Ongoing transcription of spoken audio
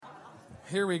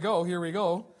here we go, here we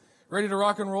go. Ready to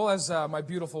rock and roll, as my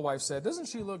beautiful wife said. Doesn't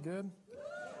she look good?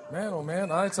 Man, oh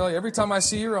man, I tell you, every time I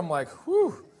see her, I'm like,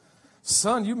 whew,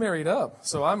 son, you married up.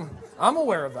 So I'm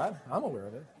aware of that. I'm aware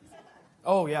of it.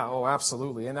 Oh yeah, oh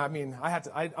absolutely. And I mean,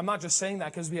 I'm not just saying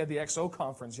that because we had the XO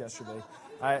conference yesterday.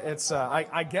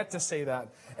 I get to say that.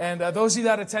 And those of you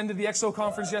that attended the XO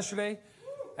conference yesterday,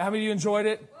 how many of you enjoyed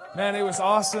it? Man, it was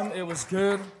awesome. It was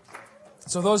good.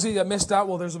 So those of you that missed out,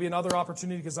 well, there's will be another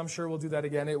opportunity because I'm sure we'll do that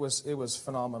again. It was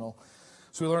phenomenal.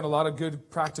 So we learned a lot of good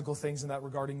practical things in that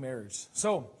regarding marriage.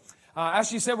 So as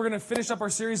she said, we're going to finish up our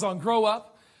series on Grow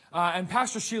Up. And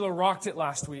Pastor Sheila rocked it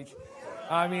last week.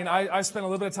 I mean, I spent a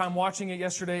little bit of time watching it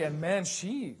yesterday, and man,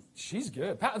 she's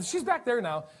good. She's back there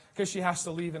now because she has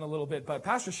to leave in a little bit. But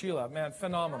Pastor Sheila, man,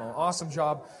 phenomenal. Awesome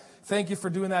job. Thank you for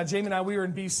doing that. Jamie and I, we were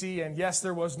in BC, and yes,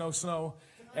 there was no snow.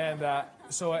 And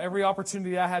so every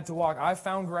opportunity I had to walk, I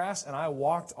found grass, and I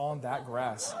walked on that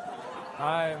grass.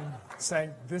 I'm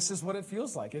saying, this is what it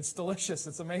feels like. It's delicious.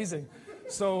 It's amazing.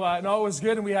 So, no, it was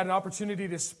good, and we had an opportunity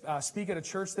to speak at a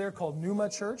church there called Numa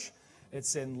Church.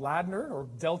 It's in Ladner, or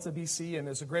Delta, BC, and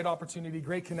it's a great opportunity,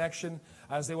 great connection,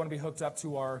 as they want to be hooked up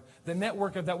to the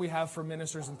network that we have for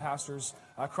ministers and pastors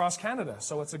across Canada.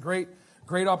 So it's a great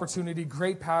opportunity,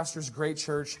 great pastors, great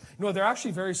church. You know, they're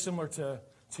actually very similar to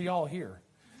y'all here.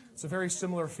 It's a very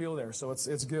similar feel there, so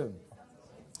it's good.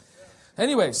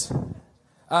 Anyways,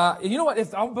 you know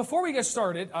what? Before we get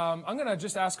started, I'm going to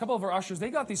just ask a couple of our ushers. They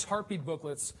got these heartbeat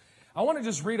booklets. I want to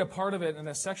just read a part of it and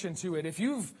a section to it. If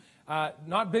you've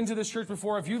not been to this church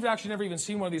before, if you've actually never even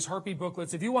seen one of these heartbeat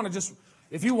booklets, if you want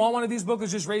one of these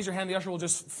booklets, just raise your hand. The usher will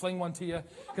just fling one to you.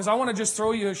 Because I want to just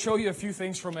show you a few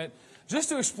things from it, just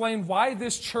to explain why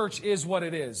this church is what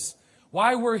it is,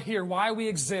 why we're here, why we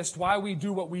exist, why we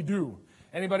do what we do.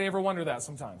 Anybody ever wonder that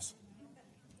sometimes?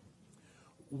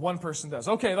 One person does.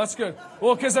 Okay, that's good.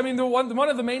 Well, because I mean, one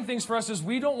of the main things for us is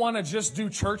we don't want to just do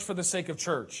church for the sake of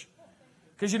church.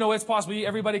 Because, you know, it's possible.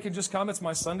 Everybody can just come. It's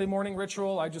my Sunday morning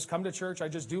ritual. I just come to church. I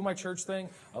just do my church thing.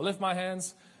 I lift my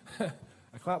hands.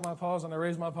 I clap my paws and I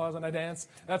raise my paws and I dance.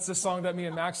 That's the song that me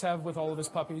and Max have with all of his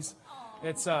puppies.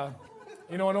 It's,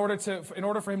 you know, in order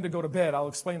for him to go to bed, I'll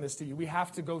explain this to you. We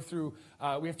have to go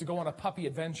on a puppy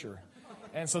adventure.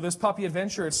 And so this puppy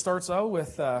adventure, it starts out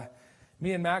with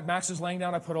me and Max. Max is laying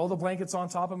down. I put all the blankets on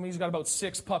top of him. He's got about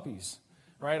 6 puppies.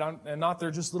 Right? And not they're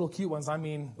just little cute ones. I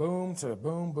mean, boom to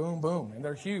boom, boom, boom. And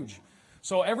they're huge.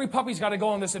 So every puppy's got to go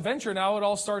on this adventure. Now it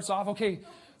all starts off, okay,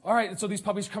 all right. And so these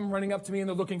puppies come running up to me and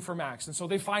they're looking for Max. And so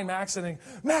they find Max and they,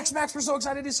 Max, we're so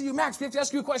excited to see you. Max, we have to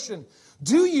ask you a question.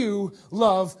 Do you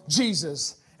love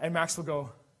Jesus? And Max will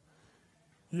go,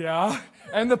 yeah.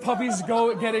 And the puppies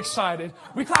get excited.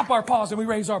 We clap our paws and we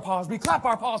raise our paws. We clap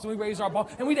our paws and we raise our paws.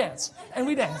 And we dance. And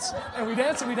we dance. And we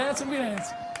dance and we dance and we dance.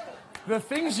 The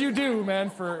things you do, man,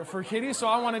 for kitties. So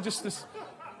I want to just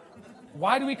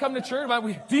why do we come to church?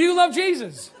 Do you love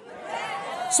Jesus?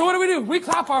 So what do? We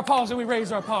clap our paws and we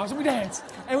raise our paws and we dance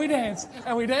and we dance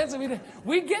and we dance and we dance.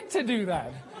 We get to do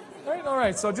that. All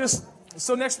right.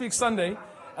 So next week, Sunday,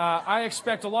 I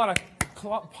expect a lot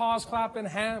of paws clapping,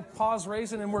 paws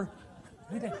raising, and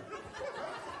we dance.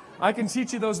 I can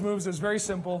teach you those moves. It's very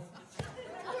simple.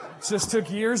 It just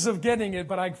took years of getting it,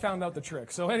 but I found out the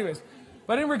trick. So anyways.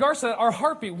 But in regards to that, our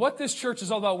heartbeat, what this church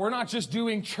is all about, we're not just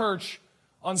doing church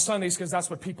on Sundays because that's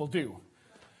what people do.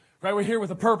 Right? We're here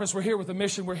with a purpose. We're here with a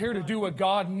mission. We're here to do what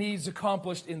God needs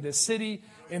accomplished in this city,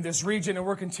 in this region, and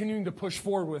we're continuing to push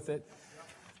forward with it.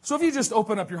 So if you just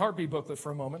open up your heartbeat booklet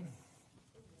for a moment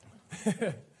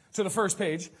to the first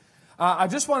page, I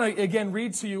just want to, again,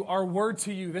 read to you our word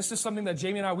to you. This is something that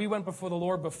Jamie and I, we went before the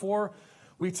Lord before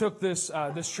we took this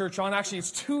church on. Actually,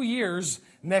 it's 2 years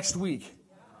next week.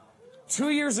 2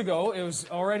 years ago, it was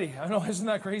already, I know, isn't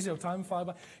that crazy how time flies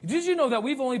by? Did you know that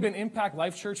we've only been Impact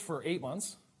Life Church for 8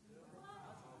 months?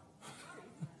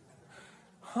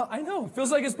 I know, it feels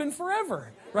like it's been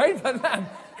forever, right? But man,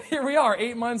 here we are,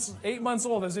 8 months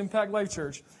old as Impact Life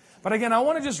Church. But again, I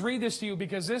want to just read this to you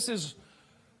because this is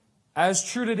as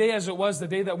true today as it was the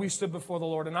day that we stood before the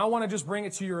Lord. And I want to just bring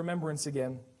it to your remembrance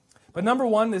again. But number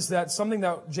one is that something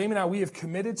that Jamie and I, we have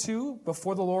committed to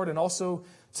before the Lord and also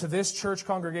to this church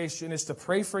congregation is to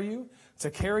pray for you, to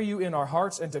carry you in our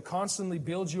hearts, and to constantly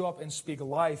build you up and speak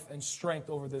life and strength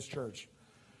over this church.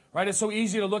 Right? It's so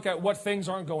easy to look at what things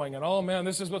aren't going and, oh man,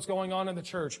 this is what's going on in the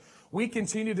church. We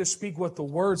continue to speak what the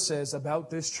Word says about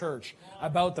this church,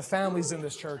 about the families in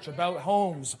this church, about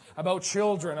homes, about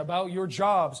children, about your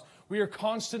jobs. We are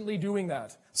constantly doing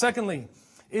that. Secondly,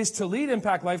 is to lead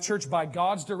Impact Life Church by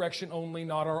God's direction only,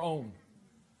 not our own.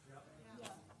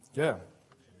 Yeah.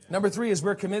 Number 3 is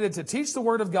we're committed to teach the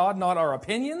Word of God, not our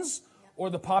opinions or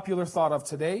the popular thought of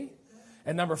today.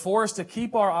 And number 4 is to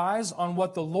keep our eyes on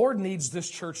what the Lord needs this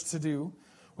church to do.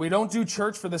 We don't do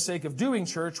church for the sake of doing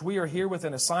church. We are here with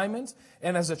an assignment,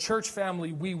 and as a church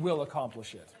family, we will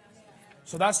accomplish it.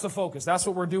 So that's the focus. That's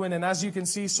what we're doing. And as you can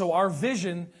see, so our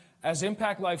vision as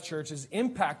Impact Life Church is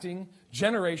impacting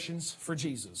generations for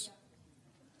Jesus.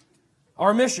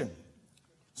 Our mission,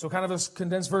 so kind of a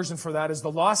condensed version for that, is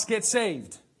the lost get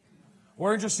saved.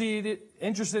 We're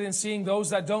interested in seeing those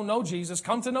that don't know Jesus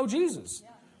come to know Jesus.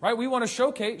 Right? We want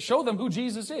to show them who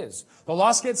Jesus is. The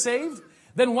lost get saved.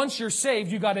 Then once you're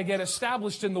saved, you got to get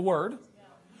established in the Word.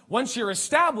 Once you're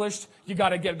established, you got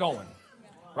to get going.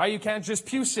 Right? You can't just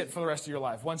pew sit for the rest of your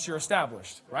life once you're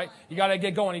established. Right? You got to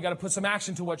get going. You got to put some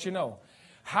action to what you know.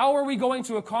 How are we going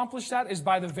to accomplish that? Is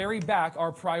by the very back,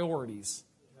 our priorities.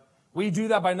 We do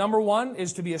that by number 1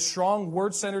 is to be a strong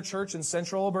word-centered church in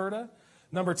Central Alberta.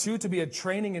 Number 2, to be a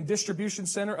training and distribution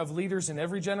center of leaders in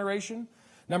every generation.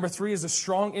 Number 3 is a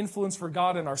strong influence for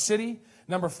God in our city.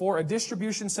 Number 4, a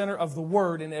distribution center of the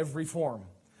Word in every form.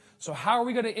 So how are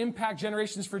we going to impact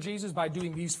generations for Jesus? By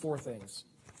doing these 4 things.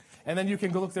 And then you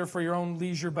can go look there for your own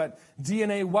leisure. But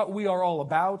DNA, what we are all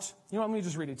about. You know what? Let me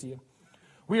just read it to you.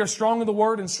 We are strong in the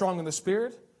Word and strong in the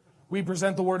Spirit. We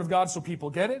present the Word of God so people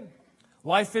get it.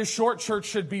 Life is short. Church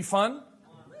should be fun.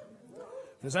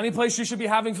 If there's any place you should be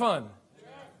having fun,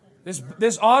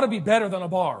 this ought to be better than a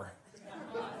bar.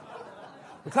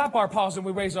 We clap our paws and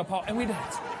we raise our paws and we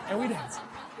dance. And we dance.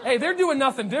 Hey, they're doing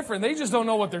nothing different. They just don't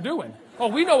know what they're doing. Oh,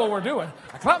 we know what we're doing.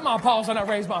 I clap my paws and I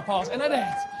raise my paws and I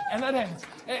dance. And I dance.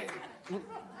 Hey,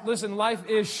 listen, life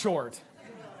is short.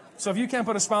 So if you can't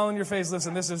put a smile on your face,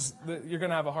 listen, you're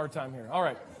going to have a hard time here. All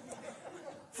right.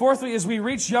 Fourthly, as we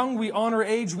reach young, we honor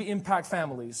age, we impact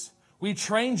families. We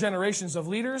train generations of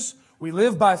leaders. We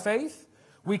live by faith.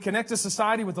 We connect to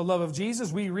society with the love of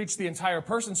Jesus. We reach the entire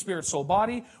person, spirit, soul,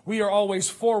 body. We are always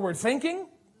forward thinking,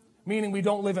 meaning we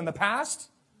don't live in the past.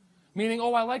 Meaning,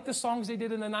 oh, I like the songs they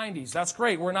did in the 90s. That's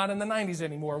great. We're not in the 90s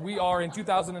anymore. We are in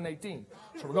 2018.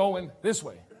 So we're going this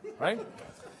way, right?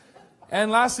 And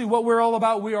lastly, what we're all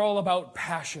about, we are all about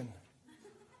passion.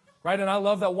 Right? And I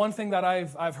love that one thing that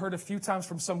I've heard a few times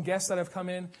from some guests that have come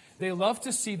in. They love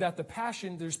to see that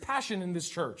there's passion in this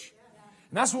church.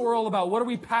 And that's what we're all about. What are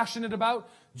we passionate about?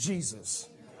 Jesus.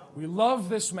 We love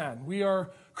this man. We are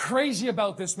crazy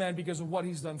about this man because of what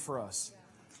he's done for us.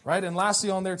 Right? And lastly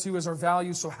on there too is our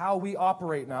values. So how we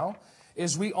operate now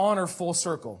is we honor full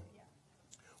circle.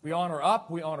 We honor up,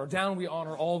 we honor down, we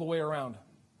honor all the way around.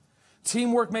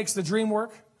 Teamwork makes the dream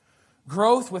work.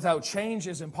 Growth without change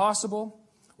is impossible.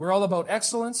 We're all about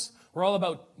excellence. We're all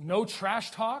about no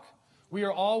trash talk. We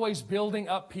are always building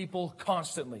up people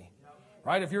constantly.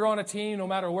 Right? If you're on a team, no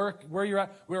matter where you're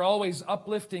at, we're always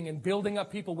uplifting and building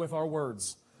up people with our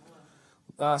words.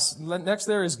 Next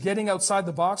there is getting outside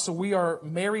the box. So we are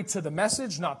married to the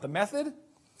message, not the method.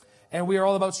 And we are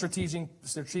all about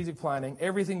strategic planning.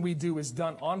 Everything we do is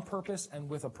done on purpose and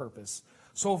with a purpose.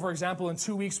 So, for example, in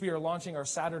 2 weeks, we are launching our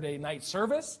Saturday night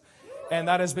service. And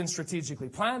that has been strategically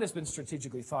planned. It's been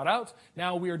strategically thought out.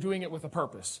 Now we are doing it with a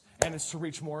purpose. And it's to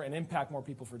reach more and impact more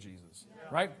people for Jesus.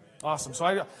 Right? Awesome.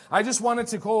 So I just wanted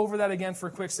to go over that again for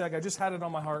a quick sec. I just had it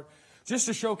on my heart. Just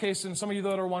to showcase, and some of you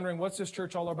that are wondering, what's this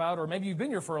church all about? Or maybe you've been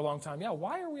here for a long time. Yeah,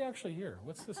 why are we actually here?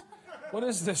 What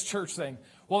is this church thing?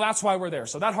 Well, that's why we're there.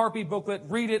 So that heartbeat booklet,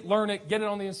 read it, learn it, get it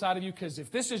on the inside of you. Because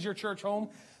if this is your church home,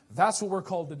 that's what we're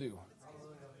called to do.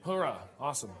 Hoorah.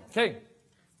 Awesome. Okay.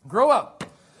 Grow up.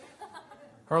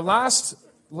 Our last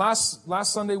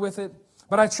Sunday with it.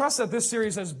 But I trust that this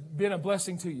series has been a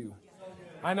blessing to you.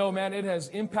 I know, man, it has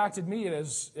impacted me. It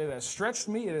has stretched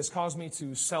me. It has caused me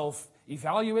to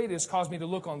self-evaluate. It has caused me to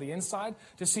look on the inside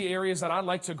to see areas that I'd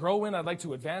like to grow in, I'd like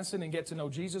to advance in and get to know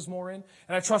Jesus more in.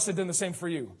 And I trust it did the same for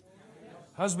you.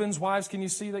 Husbands, wives, can you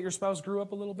see that your spouse grew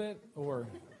up a little bit? Or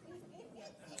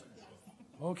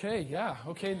okay, yeah.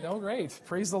 Okay, no, great.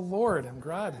 Praise the Lord. I'm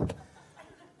glad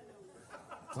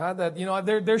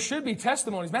that, there should be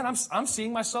testimonies. Man, I'm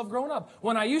seeing myself growing up.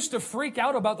 When I used to freak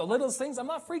out about the littlest things, I'm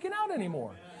not freaking out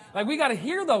anymore. Like, we got to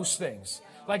hear those things.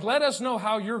 Like, let us know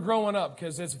how you're growing up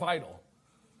because it's vital.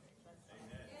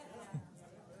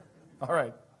 All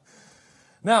right.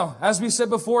 Now, as we said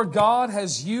before, God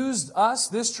has used us,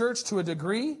 this church, to the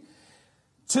degree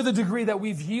that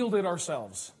we've yielded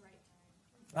ourselves.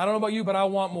 I don't know about you, but I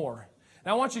want more.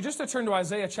 Now, I want you just to turn to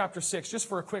Isaiah chapter 6, just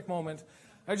for a quick moment.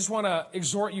 I just want to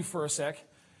exhort you for a sec,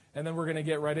 and then we're going to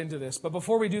get right into this. But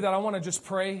before we do that, I want to just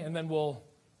pray, and then we'll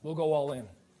go all in.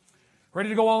 Ready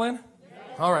to go all in? Yeah.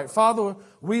 All right. Father,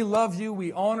 we love you.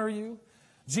 We honor you.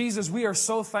 Jesus, we are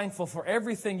so thankful for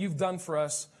everything you've done for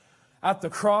us at the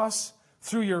cross,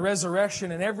 through your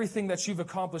resurrection and everything that you've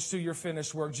accomplished through your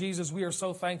finished work. Jesus, we are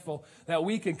so thankful that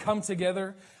we can come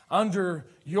together under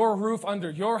your roof, under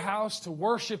your house, to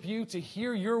worship you, to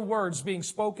hear your words being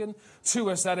spoken to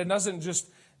us, that it doesn't just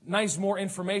nice more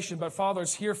information, but Father,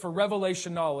 it's here for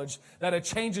revelation knowledge, that it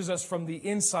changes us from the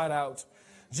inside out.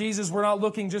 Jesus, we're not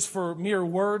looking just for mere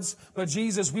words, but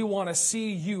Jesus, we want to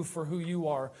see you for who you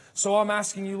are. So I'm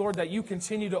asking you, Lord, that you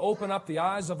continue to open up the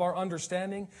eyes of our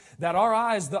understanding, that our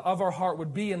eyes of our heart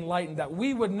would be enlightened, that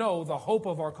we would know the hope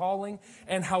of our calling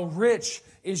and how rich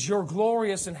is your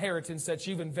glorious inheritance that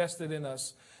you've invested in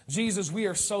us. Jesus, we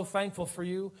are so thankful for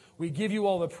you. We give you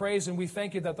all the praise, and we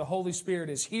thank you that the Holy Spirit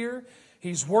is here.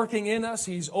 He's working in us.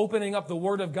 He's opening up the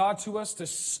Word of God to us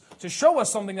to show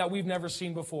us something that we've never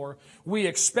seen before. We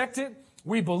expect it.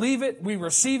 We believe it. We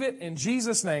receive it in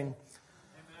Jesus' name.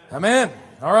 Amen.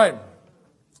 All right.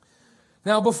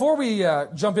 Now, before we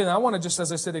jump in, I want to just,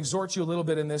 as I said, exhort you a little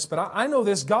bit in this. But I know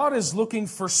this. God is looking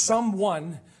for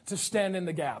someone to stand in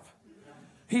the gap.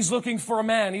 He's looking for a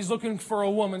man. He's looking for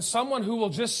a woman. Someone who will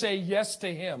just say yes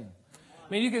to Him.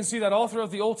 I mean, you can see that all throughout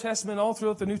the Old Testament, all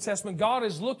throughout the New Testament. God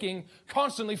is looking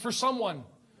constantly for someone.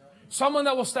 Someone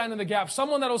that will stand in the gap.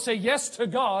 Someone that will say yes to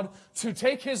God, to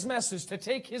take His message, to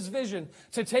take His vision,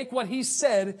 to take what He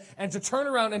said and to turn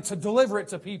around and to deliver it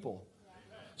to people.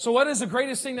 So what is the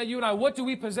greatest thing that you and I, what do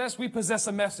we possess? We possess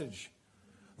a message.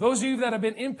 Those of you that have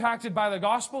been impacted by the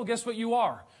gospel, guess what you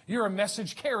are? You're a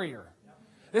message carrier.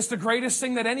 It's the greatest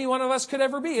thing that any one of us could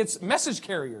ever be. It's message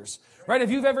carriers. Right?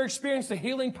 If you've ever experienced the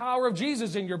healing power of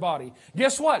Jesus in your body,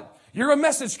 guess what? You're a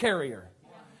message carrier.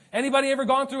 Anybody ever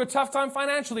gone through a tough time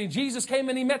financially? Jesus came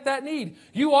and He met that need.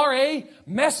 You are a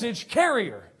message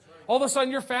carrier. All of a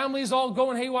sudden your family's all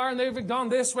going haywire and they've gone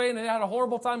this way and they had a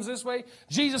horrible times this way.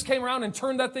 Jesus came around and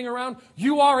turned that thing around.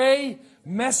 You are a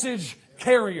message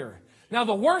carrier. Now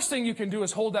the worst thing you can do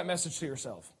is hold that message to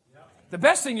yourself. The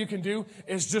best thing you can do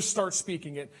is just start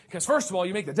speaking it. Because first of all,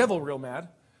 you make the devil real mad.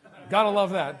 Gotta love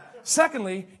that.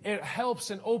 Secondly, it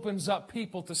helps and opens up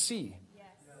people to see.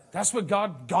 That's what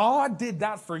God did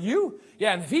that for you.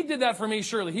 Yeah, and if He did that for me,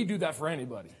 surely He'd do that for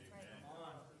anybody.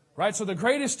 Right? So the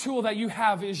greatest tool that you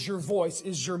have is your voice,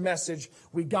 is your message.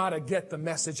 We got to get the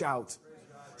message out.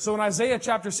 So in Isaiah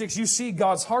chapter 6, you see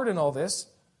God's heart in all this.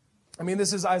 I mean,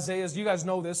 this is Isaiah's. You guys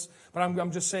know this, but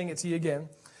I'm just saying it to you again.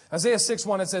 Isaiah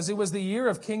 6:1, it says, "It was the year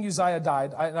of King Uzziah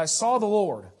died, and I saw the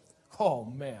Lord." Oh,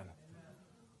 man.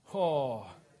 Oh,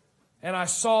 and I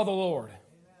saw the Lord.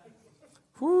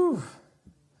 Whew.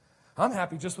 I'm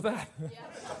happy just with that. It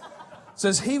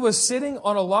says, He was sitting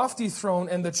on a lofty throne,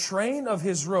 and the train of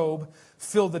His robe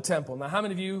filled the temple. Now, how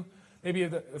many of you, maybe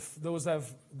if those that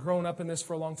have grown up in this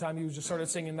for a long time, you just started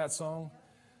singing that song?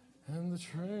 And the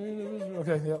train of His robe.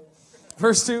 Okay, yep.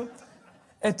 Verse 2.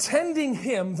 Attending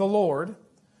Him, the Lord,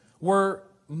 were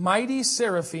mighty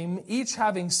seraphim, each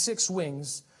having 6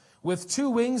 wings. With 2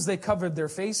 wings they covered their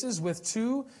faces, with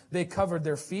 2 they covered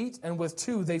their feet, and with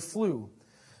 2 they flew.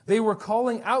 They were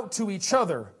calling out to each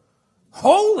other,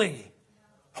 "Holy,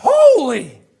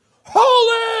 holy,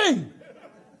 holy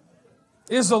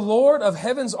is the Lord of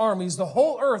heaven's armies. The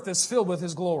whole earth is filled with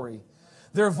His glory."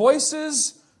 Their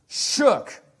voices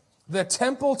shook the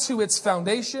temple to its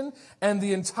foundation, and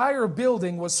the entire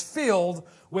building was filled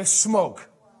with smoke.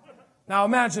 Now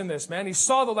imagine this, man. He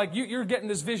saw you're getting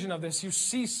this vision of this. He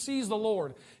sees the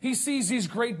Lord. He sees these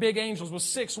great big angels with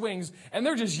 6 wings, and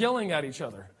they're just yelling at each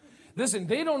other. Listen,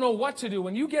 they don't know what to do.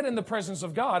 When you get in the presence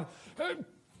of God,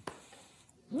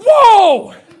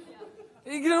 whoa!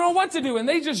 You don't know what to do. And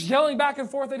they just yelling back and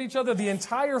forth at each other. The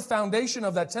entire foundation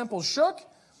of that temple shook.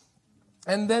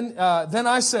 And then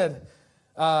I said,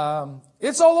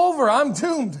 it's all over. I'm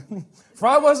doomed. For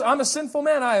I'm a sinful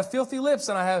man. I have filthy lips,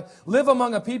 and I live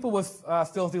among a people with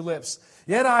filthy lips.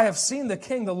 Yet I have seen the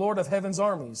King, the Lord of heaven's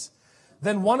armies.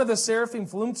 Then one of the seraphim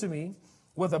flew to me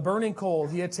with a burning coal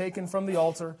he had taken from the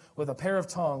altar with a pair of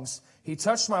tongs. He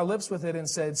touched my lips with it and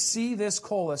said, "See, this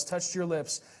coal has touched your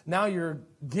lips. Now your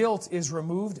guilt is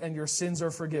removed and your sins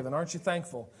are forgiven." Aren't you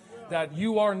thankful that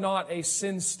you are not a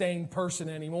sin-stained person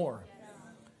anymore?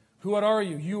 What are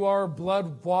you? You are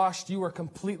blood-washed. You are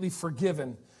completely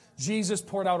forgiven. Jesus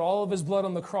poured out all of His blood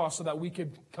on the cross so that we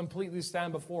could completely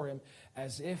stand before Him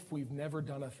as if we've never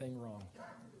done a thing wrong.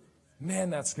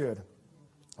 Man, that's good.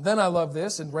 Then I love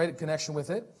this, and right in connection with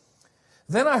it.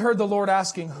 Then I heard the Lord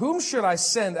asking, "Whom should I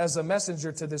send as a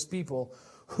messenger to this people?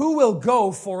 Who will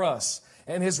go for us?"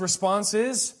 And His response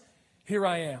is, "Here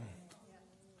I am.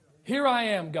 Here I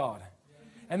am, God."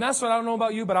 And that's what I don't know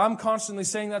about you, but I'm constantly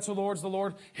saying that to the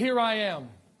Lord. Here I am.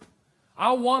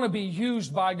 I want to be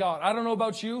used by God. I don't know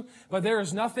about you, but there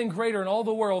is nothing greater in all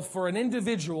the world for an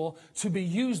individual to be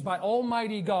used by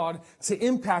Almighty God to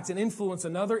impact and influence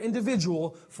another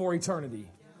individual for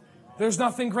eternity. There's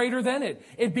nothing greater than it.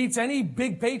 It beats any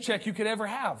big paycheck you could ever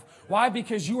have. Why?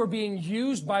 Because you are being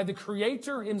used by the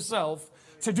Creator Himself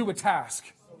to do a task.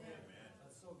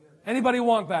 Anybody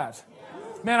want that?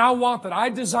 Man, I want that. I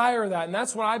desire that. And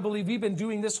that's what I believe we've been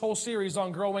doing this whole series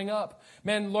on growing up.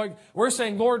 Man, Lord, we're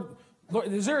saying, Lord,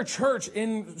 is there a church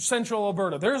in central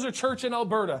Alberta? There's a church in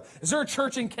Alberta. Is there a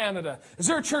church in Canada? Is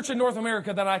there a church in North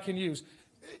America that I can use?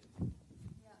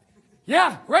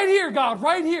 Yeah, right here, God,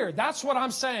 right here. That's what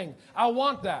I'm saying. I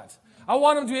want that. I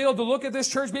want Him to be able to look at this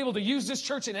church, be able to use this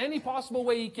church in any possible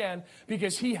way He can,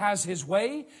 because He has His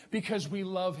way, because we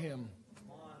love Him.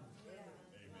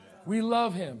 We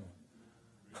love Him.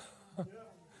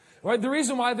 Right? The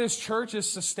reason why this church is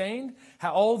sustained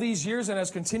all these years and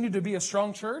has continued to be a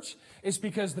strong church is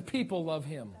because the people love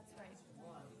Him.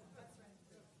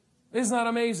 Isn't that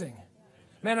amazing?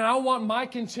 Man, and I want my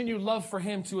continued love for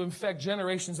Him to infect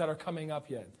generations that are coming up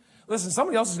yet. Listen,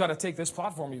 somebody else has got to take this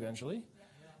platform eventually.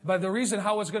 But the reason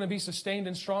how it's going to be sustained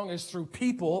and strong is through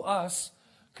people, us,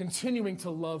 continuing to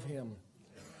love Him.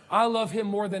 I love Him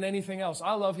more than anything else.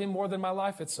 I love Him more than my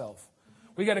life itself.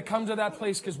 We got to come to that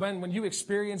place, because when you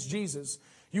experience Jesus,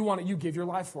 you give your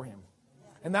life for Him.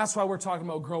 And that's why we're talking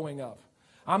about growing up.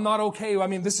 I'm not okay. I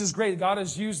mean, this is great. God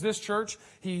has used this church.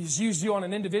 He's used you on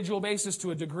an individual basis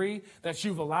to a degree that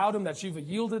you've allowed Him, that you've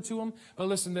yielded to Him. But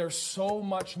listen, there's so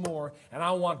much more, and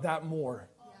I want that more.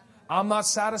 I'm not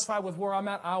satisfied with where I'm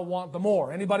at. I want the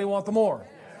more. Anybody want the more?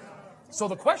 So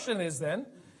the question is then,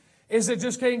 is it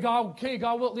just, okay,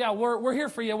 God, well, yeah, we're here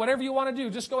for you. Whatever you want to do,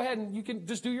 just go ahead and you can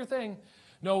just do your thing.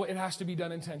 No, it has to be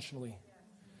done intentionally.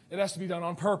 It has to be done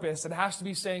on purpose. It has to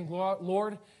be saying,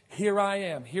 Lord, here I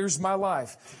am. Here's my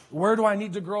life. Where do I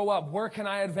need to grow up? Where can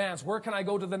I advance? Where can I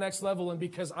go to the next level? And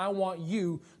because I want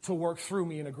you to work through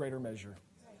me in a greater measure.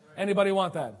 Anybody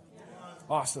want that?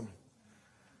 Awesome.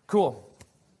 Cool.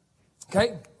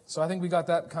 Okay, so I think we got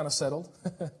that kind of settled.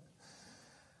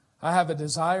 I have a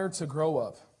desire to grow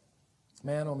up.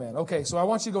 Man, oh man. Okay, so I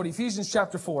want you to go to Ephesians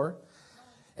chapter 4.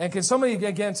 And can somebody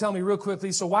again tell me real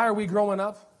quickly, so why are we growing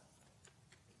up?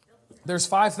 There's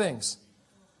 5 things.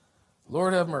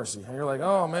 Lord have mercy. And you're like,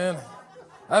 oh man,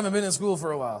 I haven't been in school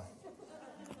for a while.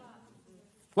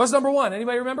 What's number 1?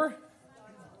 Anybody remember?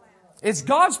 It's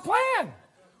God's plan.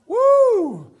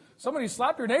 Woo! Somebody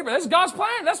slap your neighbor. That's God's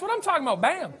plan. That's what I'm talking about.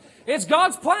 Bam. It's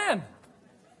God's plan.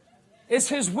 It's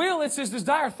His will. It's His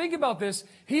desire. Think about this.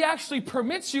 He actually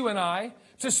permits you and I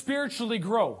to spiritually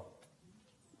grow.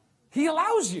 He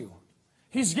allows you.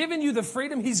 He's given you the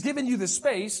freedom. He's given you the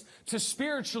space to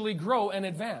spiritually grow and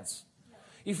advance.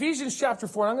 Ephesians chapter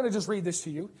 4, I'm going to just read this to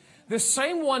you. The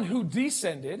same one who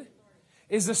descended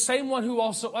is the same one who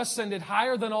also ascended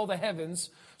higher than all the heavens,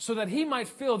 so that He might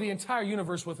fill the entire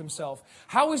universe with Himself.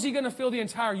 How is He going to fill the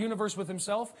entire universe with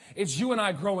Himself? It's you and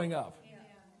I growing up.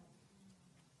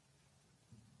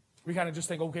 We kind of just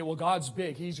think, okay, well, God's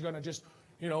big. He's going to just,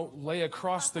 lay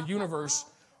across the universe.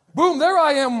 Boom, there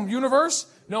I am, universe.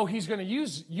 No, He's going to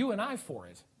use you and I for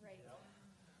it.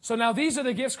 So now these are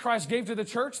the gifts Christ gave to the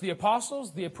church, the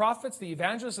apostles, the prophets, the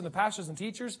evangelists, and the pastors and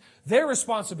teachers. Their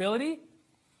responsibility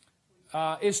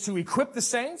is to equip the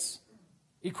saints,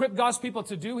 equip God's people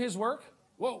to do His work.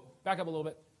 Whoa, back up a little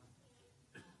bit.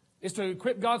 Is to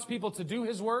equip God's people to do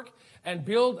His work and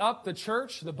build up the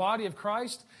church, the body of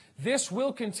Christ. This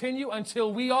will continue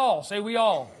until we all, say we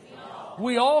all.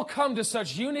 We all come to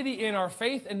such unity in our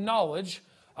faith and knowledge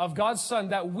of God's Son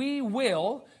that we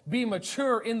will be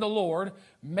mature in the Lord,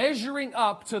 measuring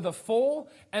up to the full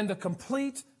and the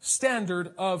complete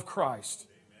standard of Christ.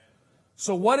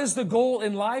 So what is the goal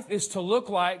in life? Is to look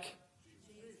like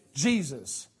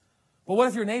Jesus. But what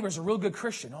if your neighbor's a real good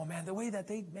Christian? Oh man, the way that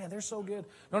they're so good.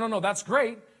 No, that's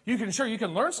great. You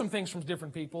can learn some things from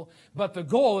different people, but the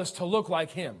goal is to look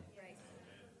like him.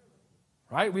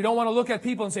 Right? We don't want to look at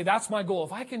people and say, that's my goal.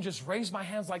 If I can just raise my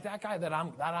hands like that guy, that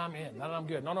I'm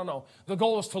good. No. The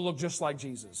goal is to look just like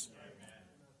Jesus.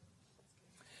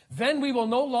 Then we will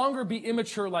no longer be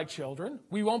immature like children.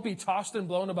 We won't be tossed and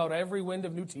blown about every wind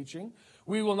of new teaching.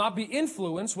 We will not be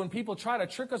influenced when people try to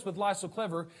trick us with lies so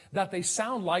clever that they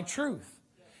sound like truth.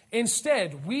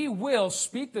 Instead, we will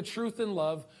speak the truth in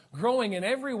love, growing in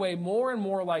every way more and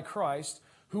more like Christ,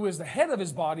 who is the head of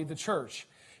His body, the church.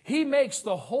 He makes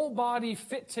the whole body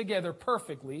fit together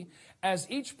perfectly as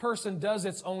each person does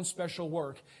its own special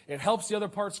work. It helps the other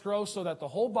parts grow so that the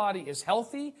whole body is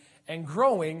healthy and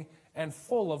growing and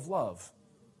full of love.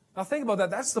 Now think about that.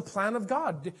 That's the plan of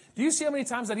God. Do you see how many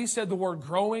times that he said the word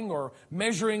growing or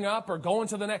measuring up or going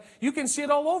to the next? You can see it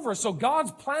all over. So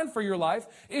God's plan for your life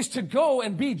is to go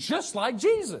and be just like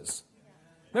Jesus.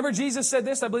 Remember Jesus said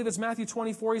this, I believe it's Matthew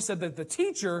 24. He said that the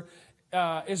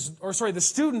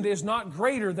student is not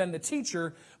greater than the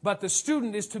teacher, but the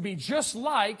student is to be just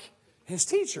like his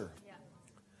teacher.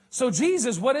 So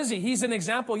Jesus, what is he? He's an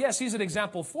example. Yes, he's an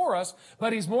example for us,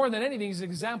 but he's more than anything, he's an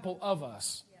example of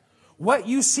us. What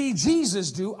you see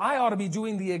Jesus do, I ought to be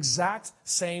doing the exact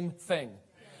same thing.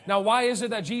 Now, why is it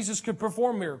that Jesus could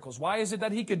perform miracles? Why is it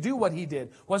that he could do what he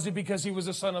did? Was it because he was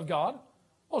the Son of God?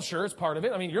 Well, sure, it's part of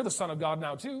it. I mean, you're the Son of God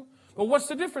now too. But what's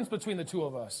the difference between the two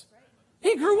of us?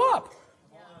 He grew up.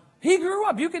 He grew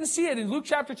up. You can see it in Luke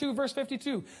chapter 2, verse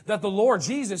 52, that the Lord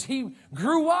Jesus, he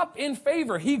grew up in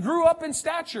favor. He grew up in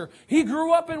stature. He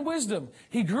grew up in wisdom.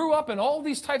 He grew up in all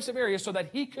these types of areas so that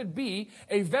he could be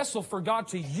a vessel for God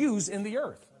to use in the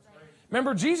earth.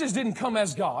 Remember, Jesus didn't come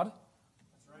as God.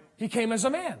 He came as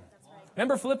a man.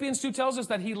 Remember, Philippians 2 tells us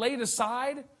that he laid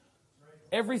aside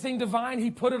everything divine. He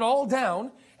put it all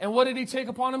down. And what did he take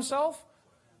upon himself?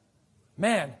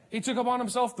 Man, he took upon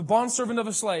himself the bondservant of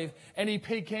a slave, and he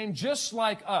became just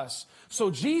like us.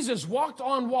 So Jesus walked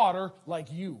on water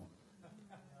like you.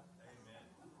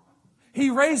 He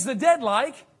raised the dead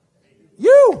like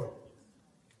you.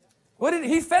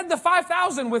 He fed the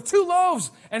 5,000 with 2 loaves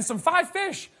and some 5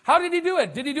 fish. How did he do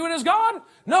it? Did he do it as God?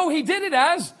 No, he did it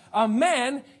as a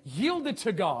man yielded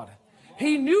to God.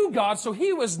 He knew God, so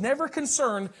he was never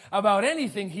concerned about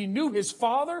anything. He knew his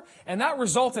Father, and that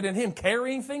resulted in him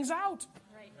carrying things out.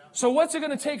 So what's it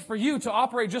going to take for you to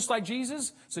operate just like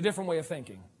Jesus? It's a different way of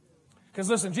thinking. Because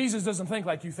listen, Jesus doesn't think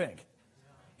like you think.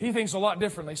 He thinks a lot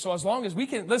differently. So as long as we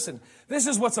can, listen, this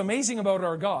is what's amazing about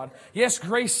our God. Yes,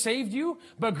 grace saved you,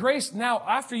 but grace now,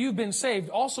 after you've been saved,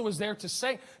 also is there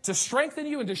to strengthen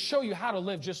you and to show you how to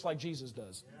live just like Jesus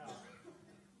does.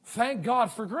 Thank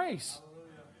God for grace.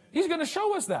 He's going to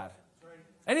show us that.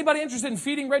 Anybody interested in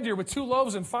feeding Red Deer with 2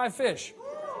 loaves and 5 fish?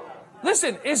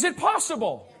 Listen, is it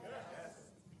possible?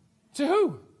 To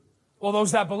who? Well,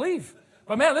 those that believe.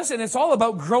 But man, listen, it's all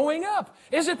about growing up.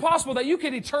 Is it possible that you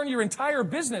could turn your entire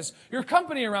business, your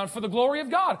company around for the glory of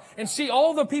God and see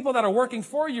all the people that are working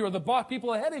for you or the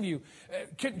people ahead of you?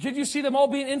 Could you see them all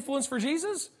being influenced for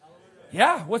Jesus?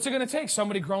 Yeah. What's it going to take?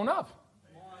 Somebody grown up.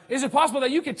 Is it possible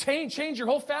that you could change your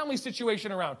whole family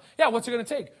situation around? Yeah, what's it going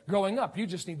to take? Growing up. You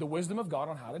just need the wisdom of God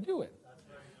on how to do it.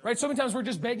 Right? So many times we're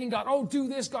just begging God, oh, do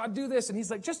this, God, do this. And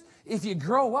he's like, just if you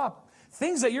grow up,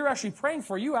 things that you're actually praying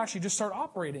for, you actually just start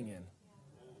operating in.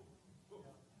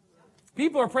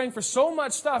 People are praying for so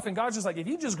much stuff, and God's just like, if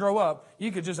you just grow up,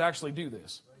 you could just actually do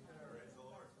this.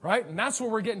 Right? And that's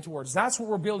what we're getting towards. That's what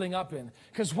we're building up in.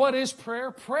 Because what is prayer?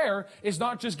 Prayer is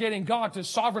not just getting God to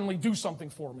sovereignly do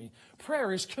something for me.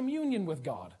 Prayer is communion with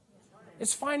God.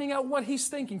 It's finding out what he's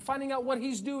thinking, finding out what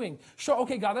he's doing. Sure,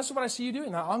 okay, God, that's what I see you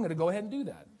doing. Now I'm going to go ahead and do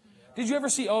that. Did you ever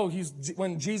see,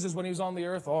 when he was on the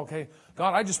earth, okay,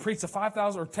 God, I just preached to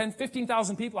 5,000 or 10,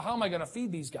 15,000 people. How am I going to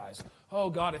feed these guys?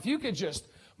 Oh, God, if you could just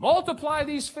multiply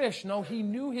these fish. No, he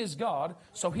knew his God,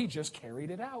 so he just carried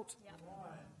it out.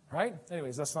 Right?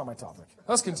 Anyways, that's not my topic.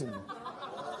 Let's continue.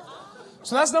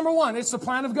 So that's number 1. It's the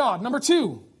plan of God. Number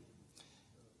 2.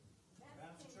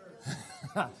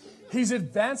 He's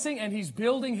advancing and he's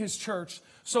building his church.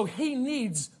 So he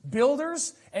needs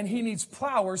builders and he needs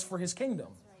plowers for his kingdom.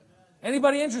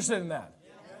 Anybody interested in that?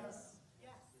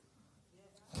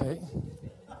 Okay.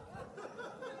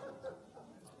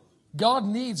 God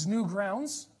needs new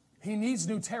grounds. He needs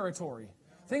new territory.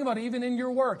 Think about it, even in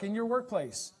your work, in your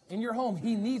workplace, in your home,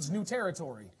 he needs new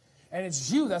territory. And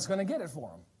it's you that's going to get it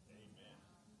for him.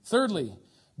 Thirdly,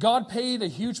 God paid a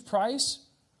huge price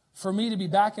for me to be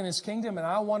back in his kingdom, and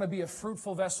I want to be a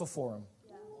fruitful vessel for him.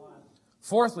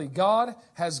 Fourthly, God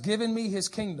has given me his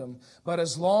kingdom, but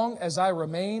as long as I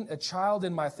remain a child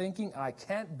in my thinking, I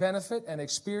can't benefit and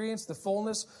experience the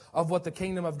fullness of what the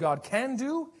kingdom of God can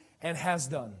do and has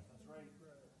done.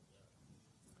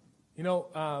 You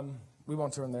know, we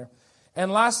won't turn there.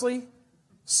 And lastly,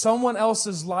 someone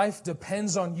else's life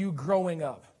depends on you growing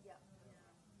up.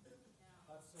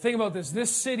 Think about this.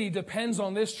 This city depends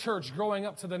on this church growing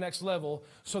up to the next level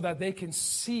so that they can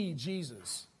see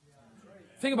Jesus.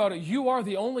 Think about it. You are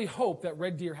the only hope that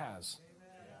Red Deer has.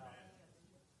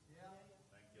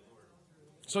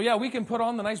 So yeah, we can put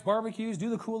on the nice barbecues,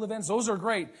 do the cool events. Those are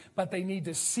great, but they need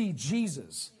to see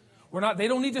Jesus. They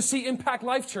don't need to see Impact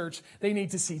Life Church. They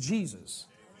need to see Jesus.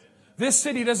 This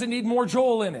city doesn't need more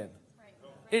Joel in it.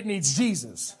 It needs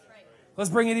Jesus.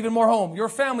 Let's bring it even more home. Your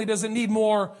family doesn't need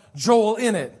more Joel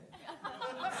in it.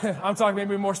 I'm talking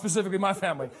maybe more specifically my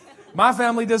family. My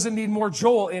family doesn't need more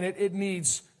Joel in it. It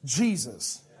needs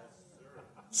Jesus.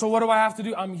 So what do I have to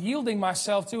do? I'm yielding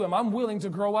myself to him. I'm willing to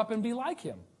grow up and be like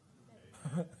him.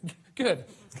 Good.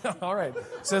 All right.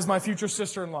 Says my future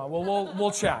sister-in-law. Well,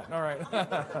 we'll chat. All right.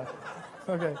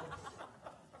 Okay.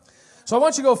 So I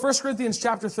want you to go 1 Corinthians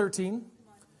chapter 13.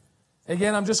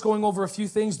 Again, I'm just going over a few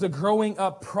things. The growing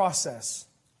up process.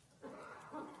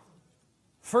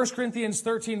 1 Corinthians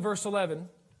 13, verse 11.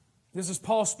 This is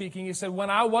Paul speaking. He said, when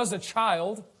I was a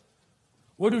child,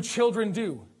 what do children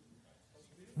do?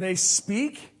 They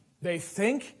speak, they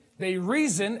think, they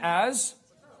reason as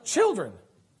children,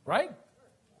 right?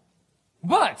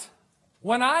 But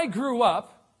when I grew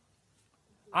up,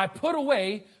 I put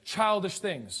away childish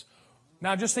things.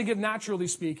 Now just think of naturally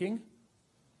speaking,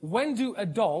 when do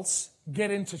adults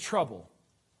get into trouble?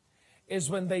 Is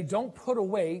when they don't put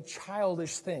away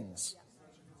childish things.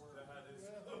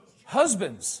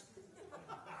 Husbands,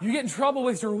 you get in trouble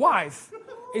with your wife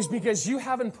is because you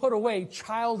haven't put away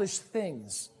childish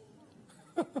things.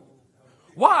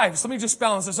 Wives, let me just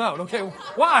balance this out, okay?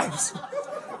 Wives,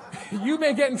 you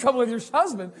may get in trouble with your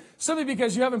husband simply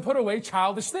because you haven't put away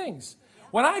childish things.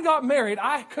 When I got married,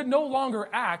 I could no longer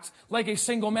act like a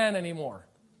single man anymore.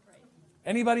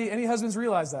 Any husbands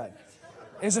realize that?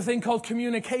 It's a thing called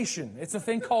communication. It's a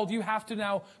thing called you have to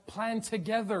now plan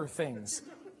together things.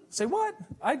 Say, what?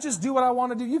 I just do what I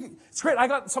want to do. It's great. I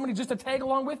got somebody just to tag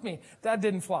along with me. That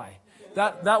didn't fly.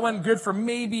 That went good for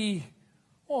maybe,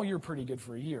 you're pretty good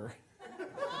for a year.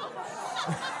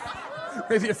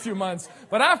 Maybe a few months.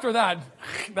 But after that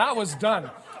was done.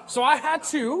 So I had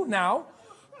to now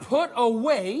put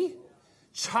away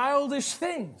childish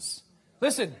things.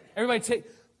 Listen, everybody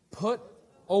put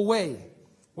away.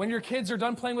 When your kids are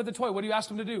done playing with the toy, what do you ask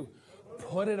them to do?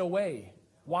 Put it away.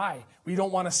 Why? We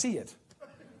don't want to see it.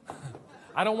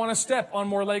 I don't want to step on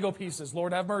more Lego pieces.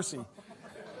 Lord have mercy.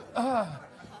 Put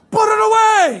it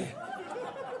away!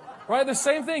 Right? The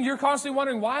same thing. You're constantly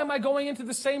wondering, why am I going into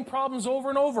the same problems over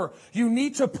and over? You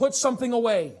need to put something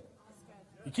away.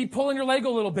 You keep pulling your Lego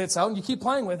little bits out and you keep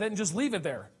playing with it and just leave it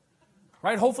there.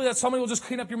 Right? Hopefully that somebody will just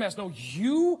clean up your mess. No,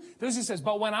 this he says,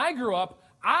 but when I grew up,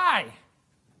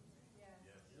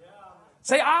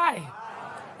 say I.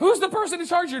 Who's the person in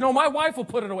charge here? No, my wife will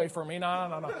put it away for me.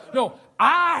 No. No,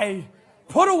 I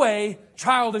put away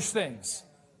childish things.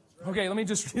 Okay, let me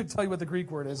just tell you what the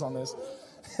Greek word is on this.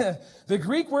 The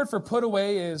Greek word for put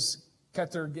away is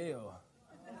katergeo.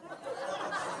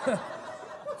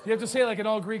 You have to say it like an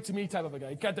all Greek to me type of a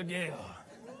guy. Katergeo.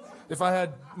 If I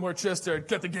had more chest there,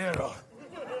 katergeo.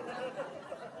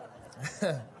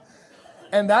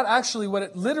 And that actually, what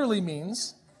it literally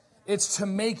means, it's to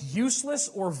make useless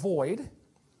or void,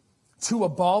 to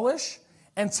abolish,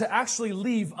 and to actually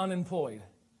leave unemployed.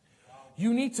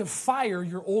 You need to fire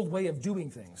your old way of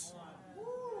doing things.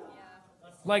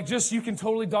 Like you can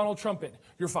totally Donald Trump it.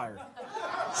 You're fired.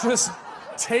 Just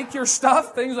take your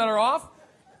stuff, things that are off,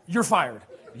 you're fired.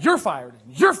 You're fired.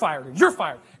 You're fired. You're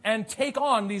fired. And take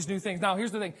on these new things. Now,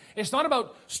 here's the thing. It's not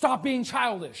about stop being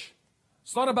childish.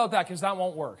 It's not about that because that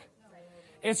won't work.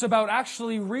 It's about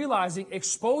actually realizing,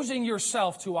 exposing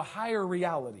yourself to a higher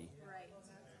reality.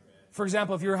 For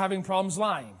example, if you're having problems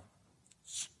lying,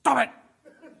 stop it.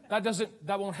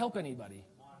 That won't help anybody.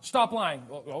 Stop lying.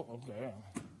 Okay.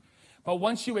 But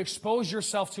once you expose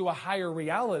yourself to a higher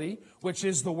reality, which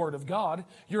is the Word of God,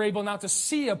 you're able now to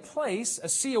see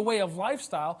a way of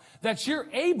lifestyle that you're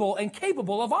able and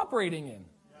capable of operating in.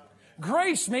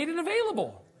 Grace made it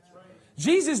available.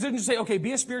 Jesus didn't say, okay,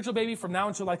 be a spiritual baby from now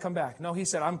until I come back. No, he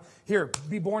said, I'm here,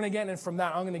 be born again, and from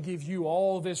that, I'm going to give you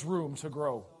all this room to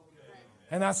grow.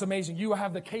 And that's amazing. You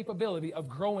have the capability of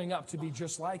growing up to be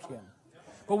just like him.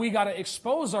 But we got to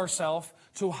expose ourselves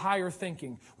to higher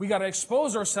thinking. We got to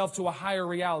expose ourselves to a higher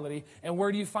reality. And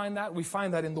where do you find that? We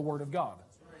find that in the Word of God.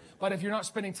 But if you're not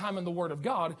spending time in the Word of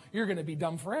God, you're going to be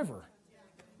dumb forever.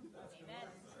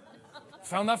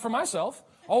 Found that for myself.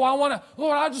 Lord,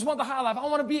 I just want the high life. I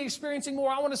want to be experiencing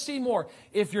more. I want to see more.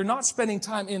 If you're not spending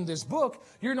time in this book,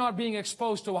 you're not being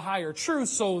exposed to a higher truth.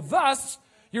 So thus,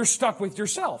 you're stuck with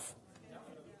yourself.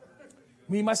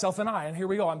 Me, myself, and I. And here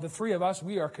we go. The three of us,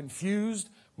 we are confused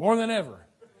more than ever.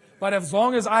 But as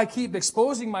long as I keep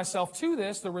exposing myself to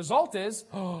this, the result is,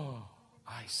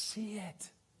 I see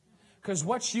it. Because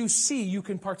what you see, you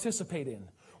can participate in.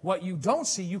 What you don't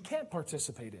see, you can't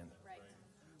participate in.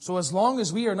 So as long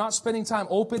as we are not spending time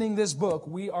opening this book,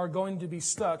 we are going to be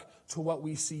stuck to what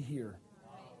we see here.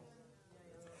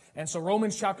 And so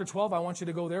Romans chapter 12, I want you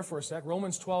to go there for a sec.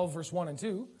 Romans 12, verse 1 and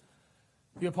 2.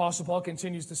 The Apostle Paul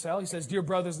continues to say, he says, dear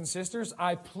brothers and sisters,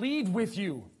 I plead with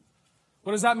you.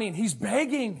 What does that mean? He's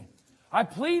begging. I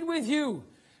plead with you.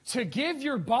 to give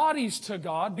your bodies to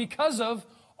God because of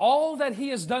all that He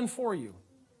has done for you.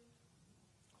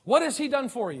 What has He done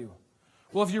for you?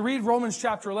 Well, if you read Romans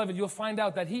chapter 11, you'll find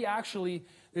out that He actually,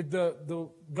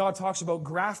 God talks about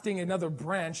grafting another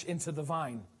branch into the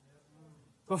vine.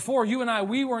 Before, you and I,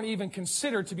 we weren't even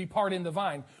considered to be part in the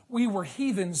vine. We were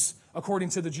heathens according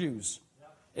to the Jews.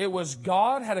 It was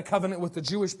God had a covenant with the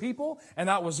Jewish people, and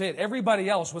that was it. Everybody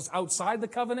else was outside the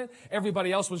covenant.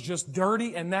 Everybody else was just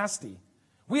dirty and nasty.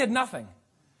 We had nothing.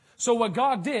 So what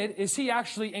God did is He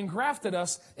actually engrafted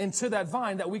us into that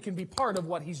vine that we can be part of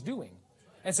what He's doing.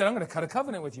 And said, I'm going to cut a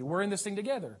covenant with you. We're in this thing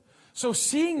together. So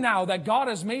seeing now that God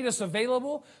has made us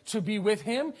available to be with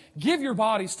Him, give your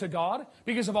bodies to God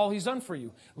because of all He's done for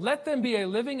you. Let them be a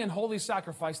living and holy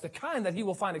sacrifice, the kind that He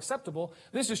will find acceptable.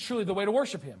 This is truly the way to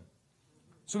worship Him.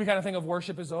 So we kind of think of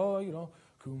worship as,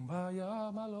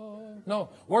 kumbaya, my Lord. No,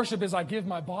 worship is I give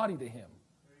my body to Him.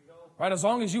 Right? As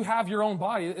long as you have your own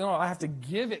body, I have to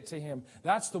give it to Him.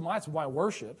 That's why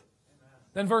worship.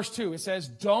 Then verse 2, it says,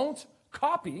 don't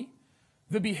copy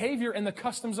the behavior and the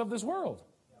customs of this world.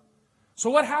 So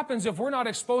what happens if we're not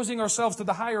exposing ourselves to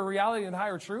the higher reality and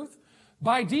higher truth?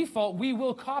 By default, we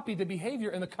will copy the behavior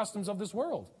and the customs of this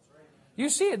world. You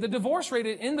see it. The divorce rate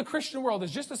in the Christian world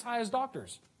is just as high as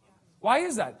doctors. Why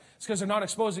is that? It's because they're not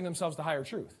exposing themselves to higher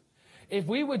truth. If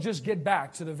we would just get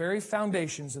back to the very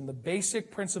foundations and the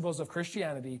basic principles of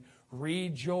Christianity,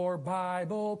 read your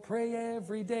Bible, pray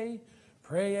every day,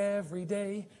 pray every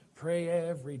day, pray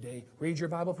every day. Read your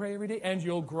Bible, pray every day, and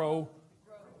you'll grow.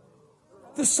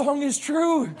 The song is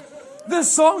true. The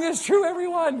song is true,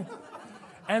 everyone.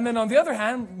 And then on the other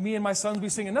hand, me and my sons, we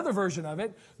sing another version of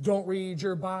it. Don't read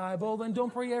your Bible and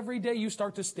don't pray every day. You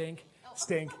start to stink,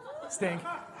 stink, stink.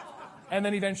 And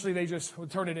then eventually they just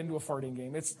would turn it into a farting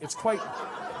game. It's quite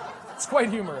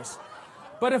humorous.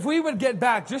 But if we would get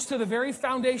back just to the very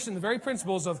foundation, the very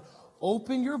principles of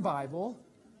open your Bible,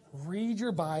 read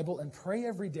your Bible, and pray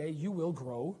every day, you will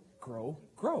grow, grow,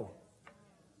 grow.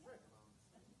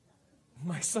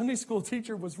 My Sunday school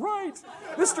teacher was right.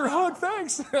 Mr. Hug,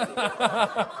 thanks.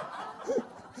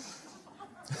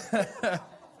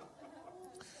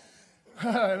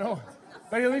 I know.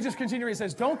 But let me just continue. It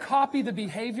says, don't copy the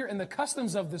behavior and the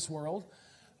customs of this world,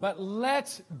 but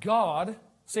let God,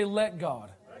 say let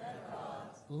God.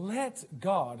 Let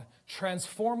God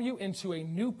transform you into a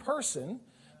new person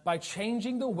by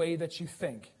changing the way that you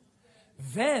think.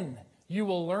 Then you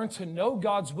will learn to know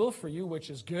God's will for you, which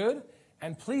is good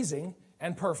and pleasing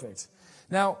and perfect.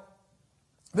 Now,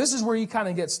 this is where you kind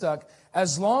of get stuck.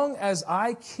 As long as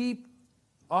I keep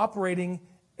operating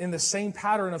in the same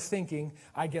pattern of thinking,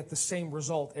 I get the same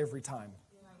result every time.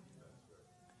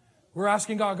 We're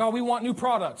asking God, God, we want new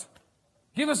product.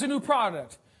 Give us a new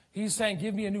product. He's saying,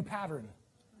 give me a new pattern.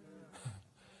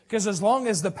 Because as long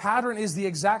as the pattern is the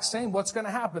exact same, what's going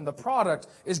to happen? The product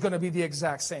is going to be the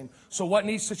exact same. So what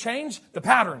needs to change? The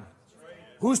pattern.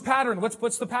 Whose pattern?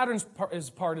 What's the pattern's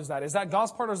part is that? Is that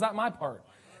God's part or is that my part?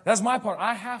 That's my part.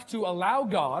 I have to allow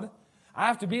God. I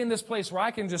have to be in this place where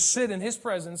I can just sit in His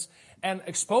presence and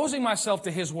exposing myself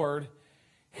to His Word.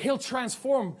 He'll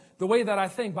transform the way that I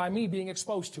think by me being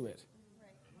exposed to it.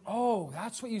 Oh,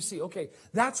 that's what you see. Okay,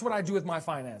 that's what I do with my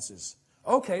finances.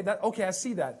 Okay, I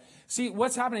see that. See,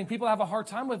 what's happening? People have a hard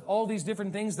time with all these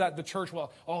different things that the church,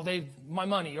 my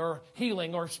money or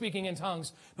healing or speaking in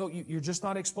tongues. No, you're just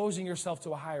not exposing yourself to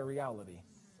a higher reality.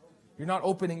 You're not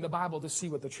opening the Bible to see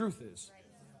what the truth is.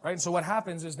 Right? And so what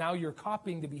happens is now you're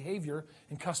copying the behavior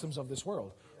and customs of this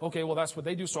world. Okay, well, that's what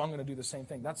they do, so I'm going to do the same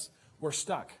thing. We're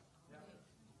stuck.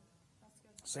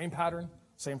 Same pattern,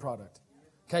 same product.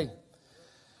 Okay.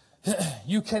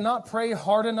 You cannot pray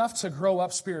hard enough to grow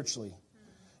up spiritually.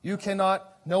 You cannot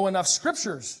know enough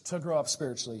scriptures to grow up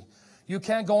spiritually. You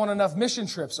can't go on enough mission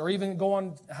trips or even go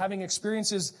on having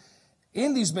experiences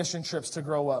in these mission trips to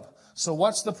grow up. So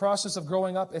what's the process of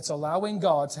growing up? It's allowing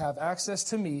God to have access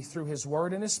to me through His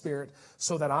Word and His Spirit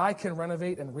so that I can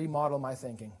renovate and remodel my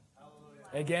thinking.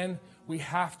 Again, we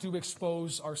have to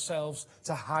expose ourselves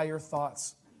to higher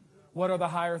thoughts. What are the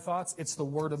higher thoughts? It's the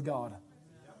Word of God.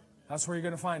 That's where you're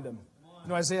going to find them. You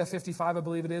know, Isaiah 55, I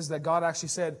believe it is, that God actually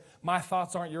said, my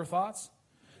thoughts aren't your thoughts.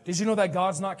 Did you know that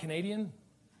God's not Canadian?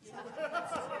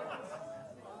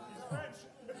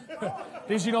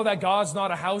 Did you know that God's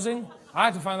not a housing? I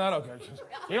had to find that out. Okay.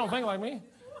 You don't think like me.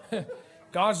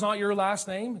 God's not your last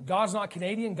name. God's not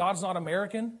Canadian. God's not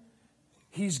American.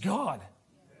 He's God.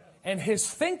 And His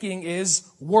thinking is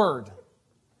Word.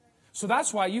 So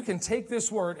that's why you can take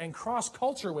this Word and cross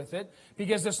culture with it,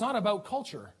 because it's not about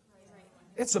culture.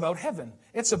 It's about heaven.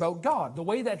 It's about God, the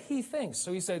way that he thinks.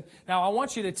 So he said, now I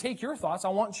want you to take your thoughts. I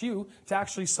want you to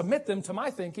actually submit them to my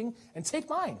thinking and take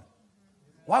mine.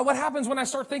 Why? What happens when I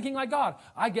start thinking like God?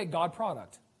 I get God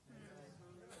product.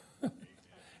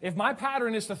 If my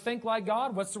pattern is to think like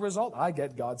God, what's the result? I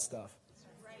get God stuff.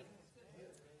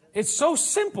 It's so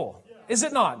simple, is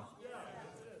it not?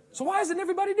 So why isn't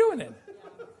everybody doing it?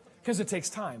 Because it takes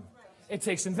time. It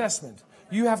takes investment.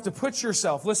 You have to put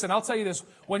yourself, listen, I'll tell you this,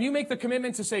 when you make the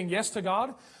commitment to saying yes to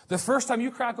God, the first time you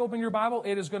crack open your Bible,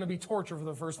 it is going to be torture for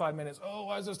the first 5 minutes. Oh,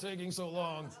 why is this taking so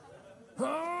long?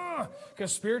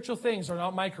 Because spiritual things are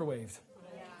not microwaved.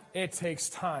 It takes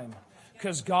time.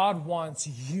 Because God wants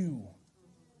you.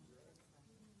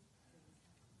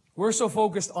 We're so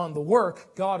focused on the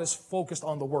work, God is focused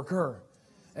on the worker.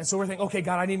 And so we're thinking, okay,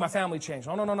 God, I need my family changed.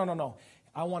 No.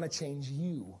 I want to change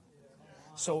you.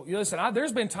 So listen,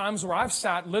 there's been times where I've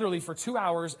sat literally for 2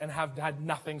 hours and have had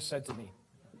nothing said to me.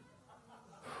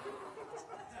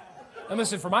 And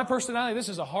listen, for my personality, this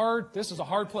is a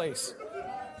hard place.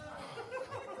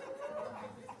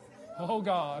 Oh,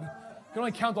 God. You can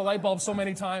only count the light bulbs so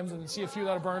many times and see a few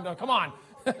that are burned out. Come on.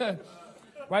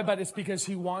 Right? But it's because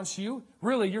he wants you.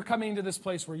 Really, you're coming into this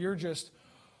place where you're just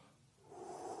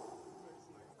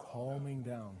calming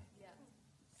down.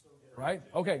 Right?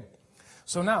 Okay.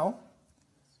 So now,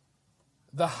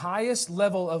 the highest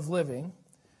level of living,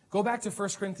 go back to 1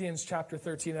 Corinthians chapter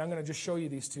 13, and I'm going to just show you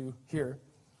these two here.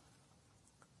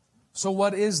 So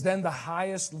what is then the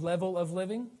highest level of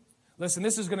living? Listen,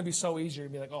 this is going to be so easy. You're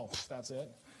going to be like, oh, that's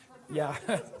it. Yeah,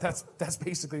 that's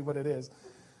basically what it is.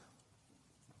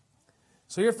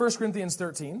 So here, 1 Corinthians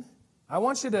 13. I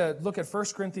want you to look at 1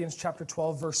 Corinthians chapter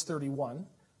 12, verse 31.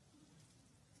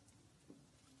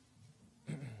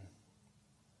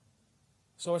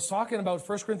 So it's talking about,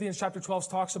 1 Corinthians chapter 12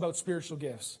 talks about spiritual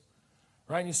gifts.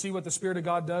 Right? And you see what the Spirit of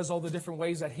God does, all the different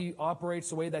ways that he operates,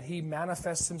 the way that he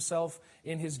manifests himself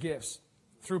in his gifts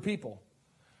through people.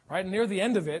 Right? And near the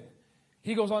end of it,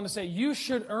 he goes on to say, you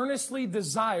should earnestly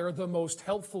desire the most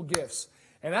helpful gifts.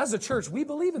 And as a church, we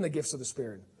believe in the gifts of the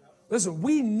Spirit. Listen,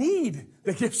 we need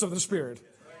the gifts of the Spirit.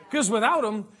 Because without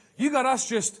them, you got us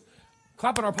just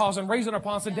clapping our paws and raising our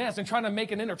paws and dancing, trying to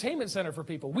make an entertainment center for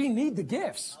people. We need the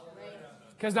gifts.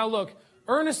 Because now look,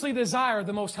 earnestly desire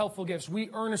the most helpful gifts. We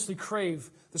earnestly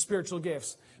crave the spiritual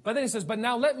gifts. But then he says, but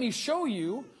now let me show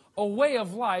you a way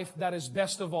of life that is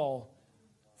best of all.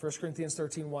 1 Corinthians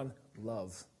 13:1,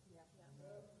 love.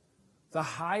 The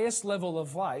highest level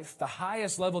of life, the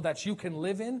highest level that you can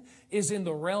live in is in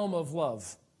the realm of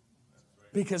love.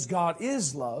 Because God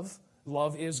is love.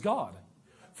 Love is God.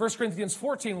 1 Corinthians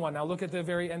 14:1. Now look at the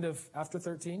very end of after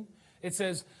 13. It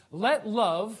says, let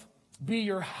love be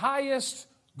your highest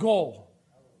goal.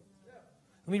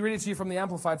 Let me read it to you from the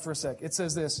Amplified for a sec. It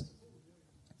says this.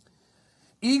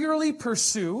 Eagerly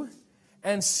pursue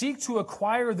and seek to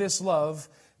acquire this love.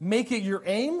 Make it your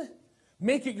aim.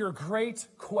 Make it your great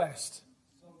quest.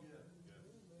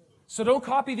 So don't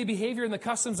copy the behavior and the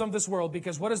customs of this world,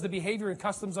 because what is the behavior and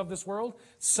customs of this world?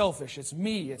 Selfish. It's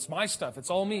me. It's my stuff. It's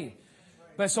all me.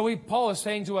 But so Paul is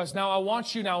saying to us, now I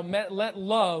want you now, let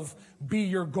love be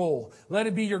your goal. Let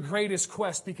it be your greatest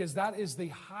quest, because that is the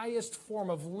highest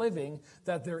form of living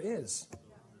that there is.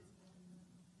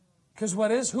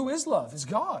 Because who is love? Is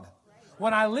God.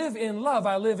 When I live in love,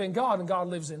 I live in God, and God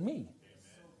lives in me.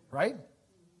 Right?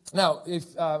 Now,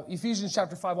 Ephesians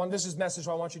chapter 5:1, this is message,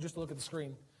 so I want you just to look at the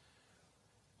screen.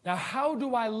 Now, how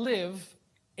do I live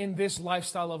in this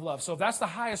lifestyle of love? So if that's the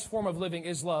highest form of living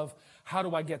is love, how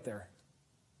do I get there?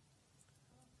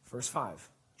 Verse 5,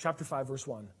 chapter 5, verse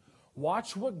 1.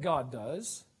 Watch what God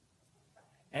does,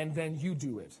 and then you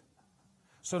do it.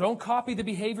 So don't copy the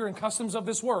behavior and customs of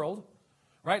this world.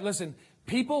 Right? Listen,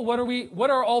 people, what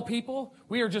are all people?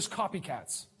 We are just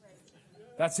copycats.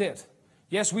 That's it.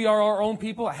 Yes, we are our own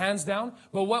people, hands down.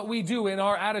 But what we do in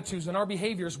our attitudes and our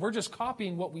behaviors, we're just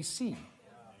copying what we see.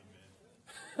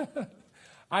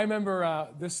 I remember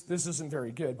this isn't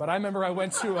very good, but I remember I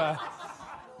went to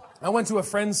a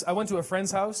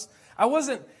friend's house. I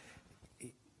wasn't.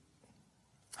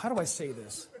 How do I say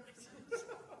this?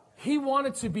 He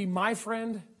wanted to be my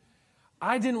friend.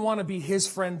 I didn't want to be his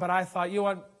friend, but I thought, you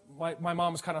know what? My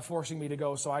mom was kind of forcing me to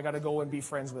go, so I got to go and be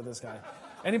friends with this guy.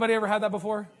 Anybody ever had that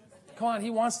before? Come on,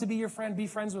 he wants to be your friend. Be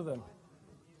friends with him.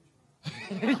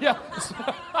 Yeah.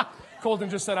 Colton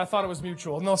just said, I thought it was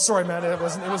mutual. No, sorry, man, it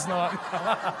wasn't. It was not.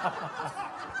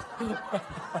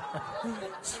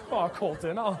 Oh,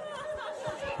 Colton. Oh.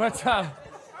 But,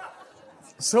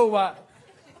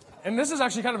 and this is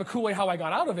actually kind of a cool way how I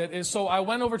got out of it, is so I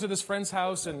went over to this friend's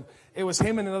house, and it was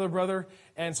him and another brother,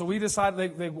 and so we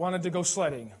decided they wanted to go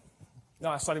sledding.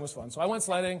 No, sledding was fun. So I went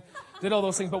sledding, did all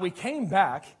those things, but we came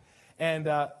back, and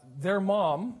their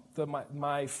mom,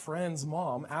 my friend's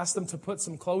mom, asked them to put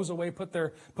some clothes away, put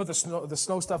the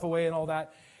snow stuff away and all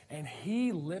that, and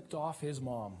he lipped off his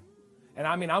mom. And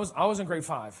I mean, I was in grade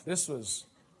 5.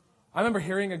 I remember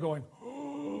hearing it going,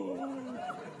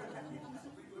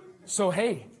 so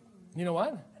hey, you know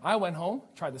what? I went home,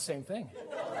 tried the same thing.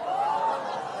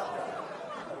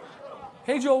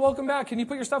 Hey, Joel, welcome back. Can you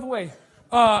put your stuff away?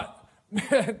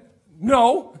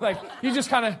 No. Like, you just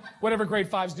kind of, whatever grade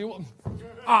 5s do.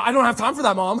 I don't have time for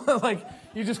that, Mom. Like,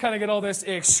 you just kind of get all this,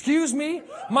 excuse me,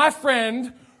 my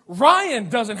friend Ryan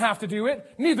doesn't have to do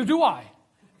it. Neither do I.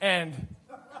 And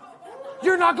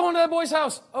you're not going to that boy's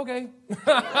house. Okay.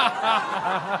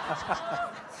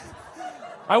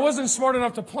 I wasn't smart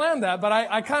enough to plan that, but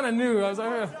I kind of knew. I was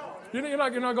like, you're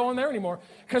not going there anymore.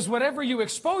 Because whatever you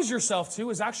expose yourself to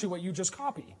is actually what you just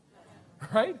copy.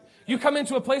 Right? You come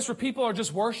into a place where people are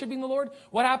just worshiping the Lord.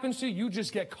 What happens to you? You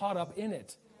just get caught up in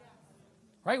it.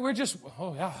 Right? We're just,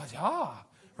 oh, yeah.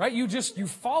 Right? You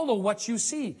follow what you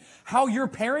see. How you're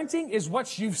parenting is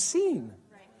what you've seen.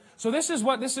 So this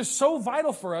is so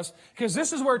vital for us, because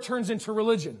this is where it turns into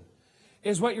religion.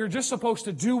 Is what you're just supposed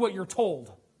to do what you're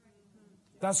told.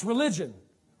 That's religion.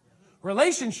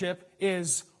 Relationship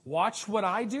is watch what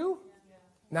I do,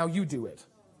 now you do it.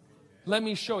 Let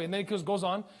me show you. And then it goes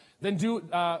on. Then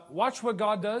watch what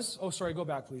God does. Oh, sorry, go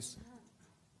back, please.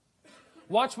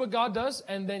 Watch what God does,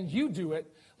 and then you do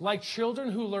it like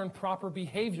children who learn proper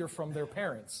behavior from their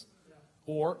parents,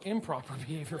 or improper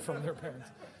behavior from their parents.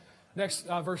 Next,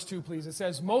 verse 2, please. It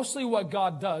says, mostly what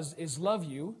God does is love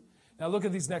you. Now look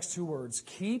at these next two words.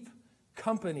 Keep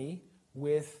company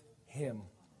with Him.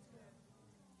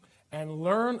 And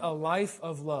learn a life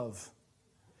of love.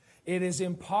 It is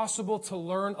impossible to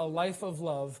learn a life of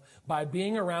love by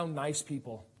being around nice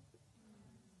people.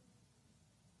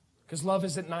 Because love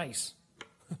isn't nice.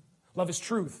 Love is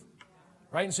truth.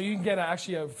 Right? And so you can get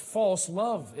actually a false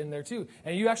love in there too.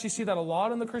 And you actually see that a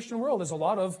lot in the Christian world. There's a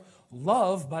lot of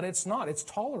love, but it's not. It's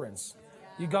tolerance.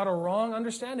 You got a wrong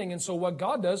understanding. And so what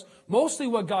God does, mostly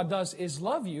what God does is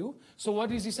love you. So what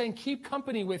is He saying? Keep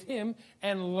company with Him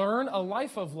and learn a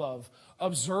life of love.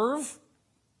 Observe.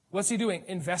 What's He doing?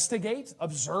 Investigate.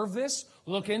 Observe this.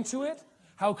 Look into it.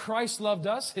 How Christ loved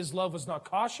us. His love was not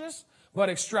cautious, but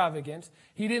extravagant.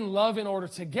 He didn't love in order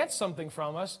to get something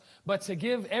from us, but to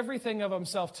give everything of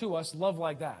Himself to us. Love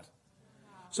like that.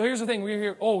 So here's the thing. We're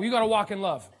here. Oh, you got to walk in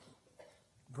love.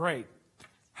 Great.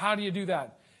 How do you do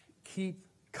that? Keep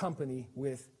company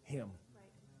with Him.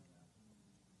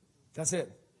 That's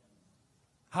it.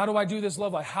 How do I do this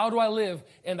love life? How do I live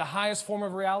in the highest form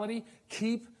of reality?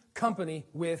 Keep company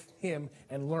with Him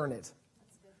and learn it.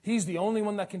 He's the only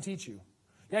one that can teach you.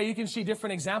 Yeah, you can see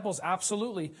different examples,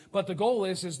 absolutely. But the goal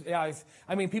is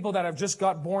people that have just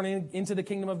got born into the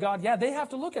kingdom of God, yeah, they have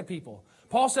to look at people.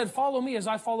 Paul said, follow me as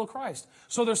I follow Christ.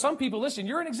 So there's some people, listen,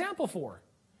 you're an example for.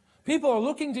 People are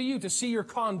looking to you to see your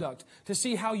conduct, to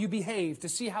see how you behave, to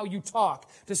see how you talk,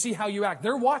 to see how you act.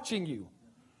 They're watching you,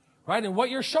 right? And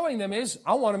what you're showing them is,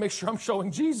 I want to make sure I'm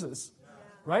showing Jesus,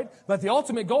 right? But the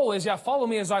ultimate goal is, follow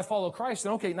me as I follow Christ.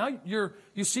 And okay, now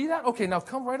you see that? Okay, now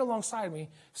come right alongside me.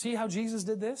 See how Jesus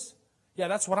did this? Yeah,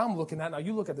 that's what I'm looking at. Now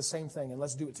you look at the same thing and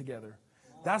let's do it together.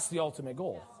 That's the ultimate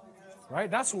goal,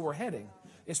 right? That's where we're heading,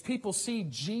 is people see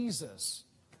Jesus,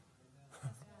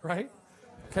 right?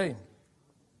 Okay.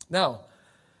 Now,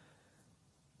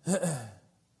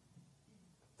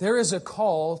 there is a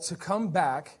call to come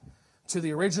back to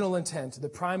the original intent, the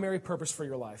primary purpose for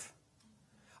your life.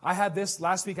 I had this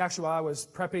last week, actually, while I was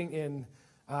prepping in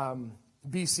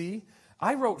BC.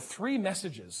 I wrote 3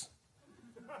 messages.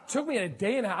 Took me a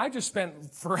day and a half. I just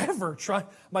spent forever trying.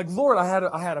 I'm like, Lord, I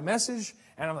had a message,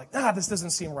 and I'm like, this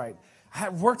doesn't seem right. I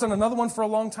had worked on another one for a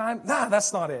long time.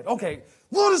 That's not it. Okay,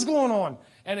 what is going on?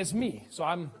 And it's me. So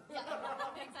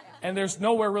and there's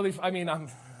nowhere really,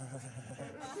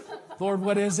 Lord,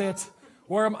 what is it?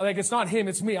 It's not Him,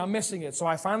 it's me. I'm missing it. So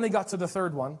I finally got to the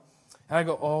 3rd one. And I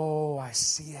go, oh, I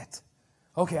see it.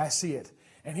 Okay, I see it.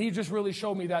 And He just really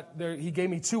showed me that He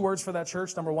gave me 2 words for that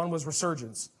church. Number 1 was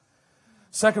resurgence.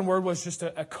 Second word was just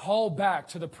a call back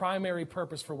to the primary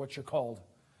purpose for what you're called.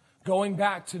 Going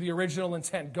back to the original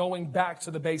intent. Going back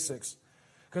to the basics.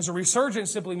 Because a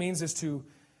resurgence simply means is to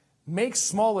make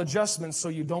small adjustments so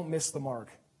you don't miss the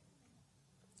mark.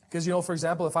 Because, for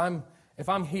example, if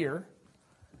I'm here,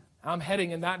 I'm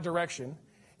heading in that direction.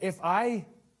 If I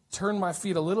turn my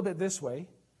feet a little bit this way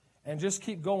and just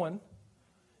keep going,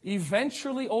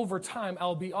 eventually over time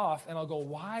I'll be off and I'll go,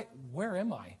 where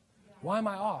am I? Why am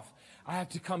I off? I have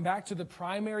to come back to the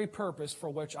primary purpose for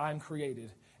which I'm created,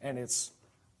 and it's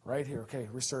Right here. Okay,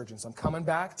 resurgence. I'm coming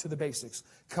back to the basics,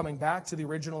 coming back to the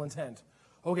original intent.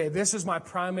 Okay, this is my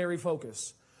primary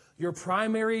focus. Your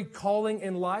primary calling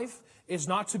in life is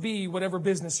not to be whatever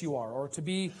business you are, or to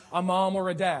be a mom or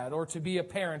a dad, or to be a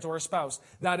parent or a spouse.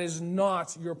 That is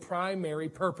not your primary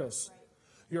purpose.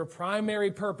 Your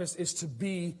primary purpose is to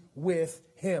be with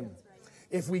Him.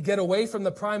 If we get away from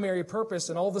the primary purpose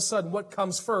and all of a sudden what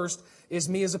comes first is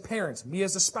me as a parent, me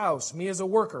as a spouse, me as a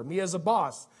worker, me as a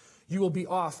boss, you will be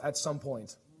off at some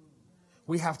point.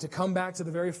 We have to come back to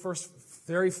the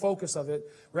very focus of it.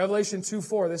 Revelation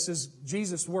 2:4, this is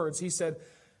Jesus' words. He said,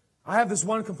 I have this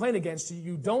one complaint against you.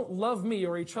 You don't love me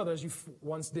or each other as you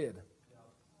once did.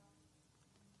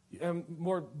 And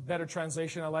better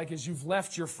translation I like is you've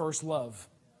left your first love.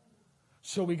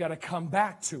 So we got to come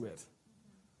back to it.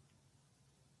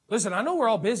 Listen, I know we're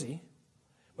all busy,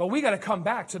 but we got to come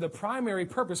back to the primary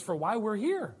purpose for why we're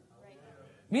here.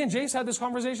 Me and Jace had this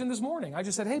conversation this morning. I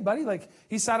just said, hey, buddy,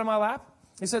 he sat on my lap.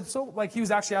 He said, he was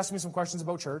actually asking me some questions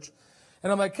about church.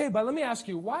 And I'm like, hey, but let me ask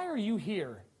you, why are you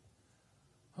here?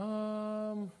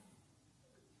 To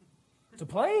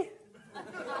play?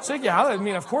 So, yeah, I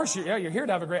mean, of course, you're here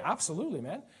to have a great, absolutely,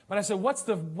 man. But I said, what's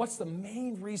the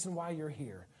main reason why you're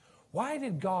here? Why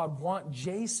did God want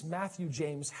Jace, Matthew,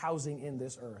 James housing in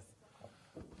this earth?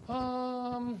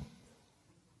 To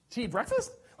eat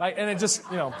breakfast? And it just,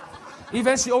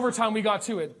 eventually over time we got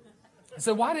to it. I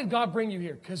said, why did God bring you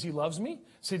here? Because He loves me?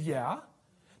 I said, yeah.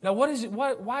 Now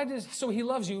so He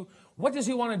loves you. What does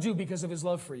He want to do because of His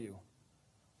love for you?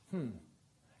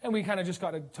 And we kind of just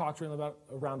got to talk to Him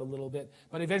around a little bit.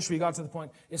 But eventually we got to the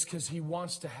point, it's because He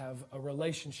wants to have a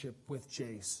relationship with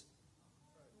Jace.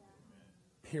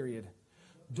 Period.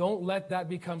 Don't let that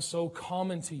become so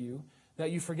common to you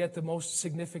that you forget the most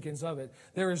significance of it.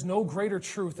 There is no greater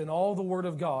truth in all the Word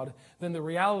of God than the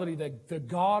reality that the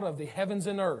God of the heavens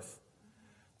and earth,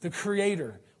 the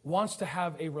Creator, wants to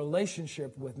have a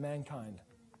relationship with mankind.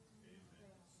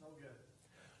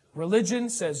 Religion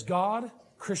says God.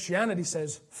 Christianity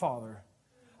says Father.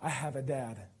 I have a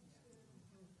dad.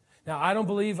 Now, I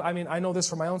know this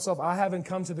for my own self. I haven't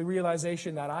come to the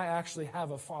realization that I actually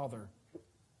have a father.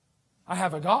 I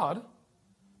have a God,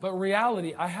 but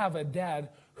reality, I have a dad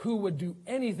who would do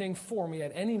anything for me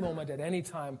at any moment, at any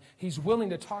time. He's willing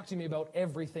to talk to me about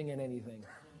everything and anything.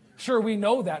 Sure, we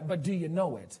know that, but do you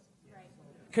know it?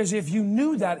 Because if you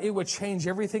knew that, it would change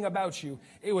everything about you.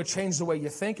 It would change the way you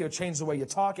think. It would change the way you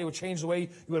talk. It would change the way you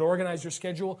would organize your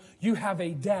schedule. You have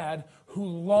a dad who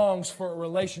longs for a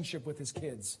relationship with his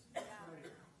kids.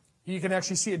 You can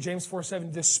actually see it, James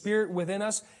 4:7. The Spirit within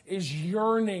us is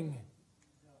yearning,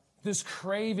 this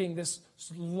craving, this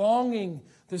longing,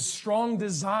 this strong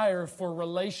desire for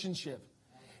relationship.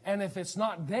 And if it's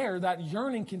not there, that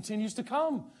yearning continues to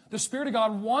come. The Spirit of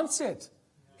God wants it.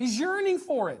 He's yearning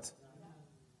for it.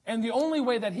 And the only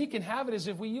way that He can have it is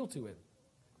if we yield to it.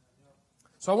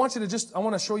 So I want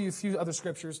to show you a few other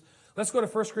scriptures. Let's go to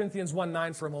 1 Corinthians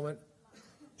 1:9 for a moment.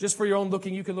 Just for your own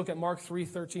looking, you can look at Mark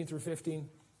 3:13 through 15.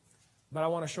 But I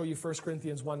want to show you 1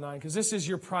 Corinthians 1:9 because this is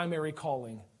your primary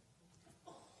calling.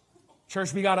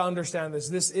 Church, we got to understand this.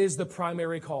 This is the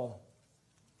primary call.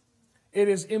 It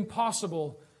is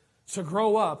impossible to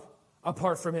grow up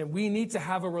apart from Him. We need to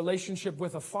have a relationship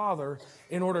with a father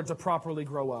in order to properly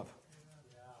grow up.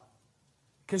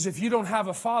 Because if you don't have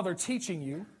a father teaching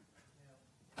you,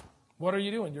 what are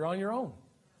you doing? You're on your own.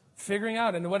 Figuring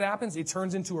out. And what happens? It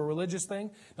turns into a religious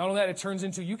thing. Not only that, it turns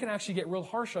into, you can actually get real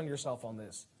harsh on yourself on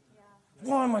this.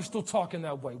 Why am I still talking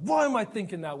that way? Why am I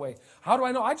thinking that way? How do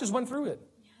I know? I just went through it.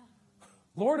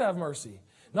 Lord have mercy.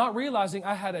 Not realizing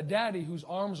I had a daddy whose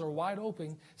arms are wide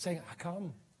open saying,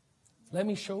 come, let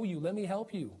me show you, let me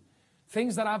help you.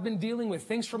 Things that I've been dealing with,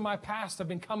 things from my past have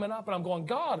been coming up and I'm going,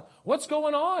 God, what's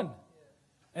going on?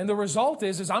 And the result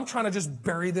is I'm trying to just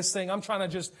bury this thing. I'm trying to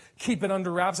just keep it under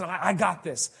wraps and I got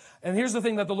this. And here's the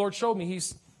thing that the Lord showed me.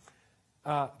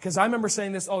 Because I remember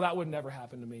saying this, that would never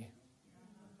happen to me.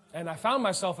 And I found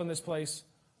myself in this place,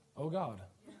 oh God,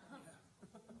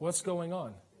 what's going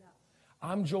on?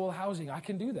 I'm Joel Housing. I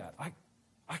can do that.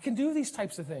 I can do these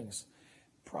types of things.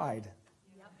 Pride.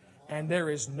 And there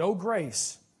is no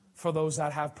grace for those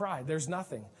that have pride. There's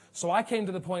nothing. So I came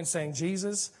to the point saying,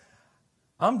 Jesus,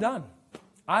 I'm done.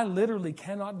 I literally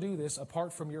cannot do this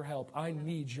apart from your help. I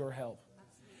need your help.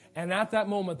 And at that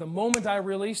moment, the moment I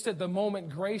released it, the moment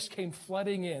grace came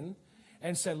flooding in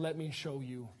and said, let me show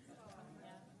you.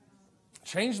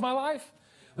 Changed my life.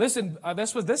 Listen,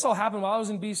 this all happened while I was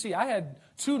in BC. I had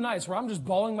 2 nights where I'm just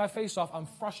bawling my face off. I'm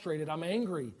frustrated. I'm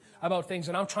angry about things,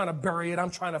 and I'm trying to bury it. I'm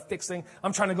trying to fix things.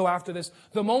 I'm trying to go after this.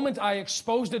 The moment I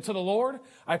exposed it to the Lord,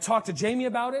 I talked to Jamie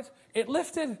about it, it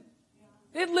lifted.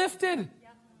 It lifted.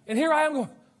 And here I am going,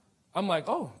 I'm like,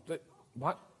 oh,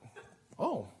 what?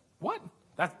 Oh, what?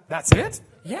 That's it?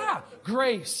 Yeah,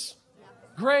 grace.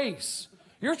 Grace.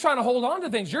 You're trying to hold on to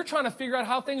things. You're trying to figure out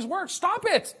how things work. Stop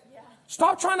it.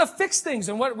 Stop trying to fix things.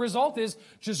 And what result is,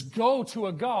 just go to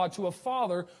a God, to a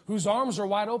Father whose arms are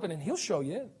wide open, and He'll show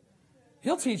you.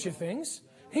 He'll teach you things.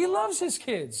 He loves His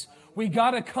kids. We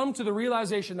got to come to the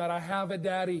realization that I have a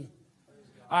daddy.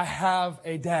 I have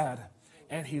a dad,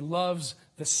 and He loves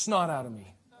the snot out of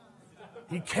me.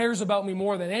 He cares about me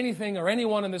more than anything or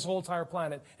anyone on this whole entire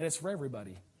planet, and it's for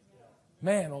everybody.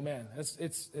 Man, oh man,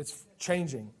 it's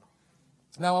changing.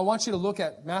 Now I want you to look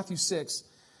at Matthew 6,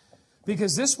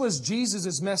 because this was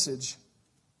Jesus' message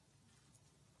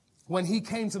when He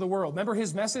came to the world. Remember,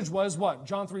 His message was what?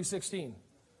 John 3:16.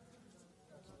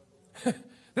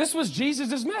 This was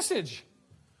Jesus' message.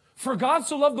 For God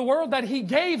so loved the world that He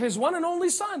gave His one and only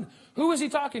Son. Who is He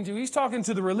talking to? He's talking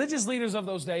to the religious leaders of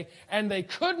those days, and they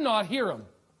could not hear Him.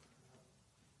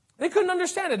 They couldn't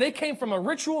understand it. They came from a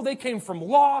ritual. They came from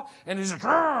law. And it was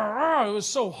like, it was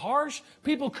so harsh.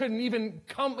 People couldn't even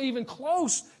come even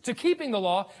close to keeping the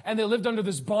law. And they lived under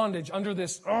this bondage, under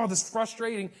this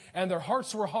frustrating, and their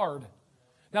hearts were hard.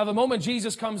 Now, the moment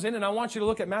Jesus comes in, and I want you to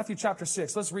look at Matthew chapter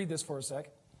 6. Let's read this for a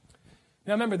sec.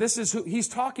 Now, remember, He's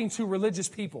talking to religious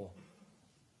people.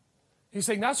 He's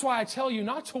saying, that's why I tell you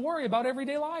not to worry about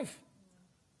everyday life.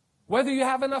 Whether you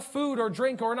have enough food or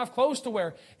drink or enough clothes to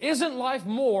wear, isn't life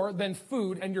more than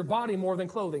food and your body more than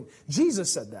clothing?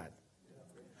 Jesus said that.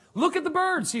 Look at the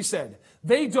birds, He said.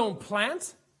 They don't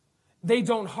plant, they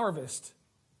don't harvest,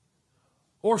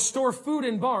 or store food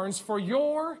in barns, for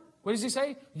your, what does He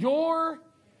say? Your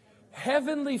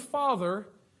heavenly Father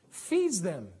feeds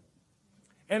them.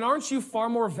 And aren't you far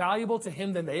more valuable to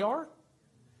Him than they are?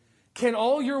 Can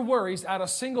all your worries add a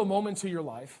single moment to your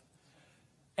life?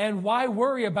 And why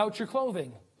worry about your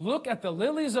clothing? Look at the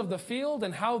lilies of the field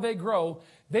and how they grow.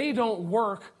 They don't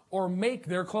work or make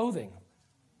their clothing.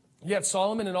 Yet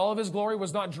Solomon in all of his glory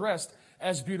was not dressed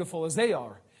as beautiful as they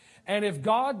are. And if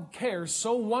God cares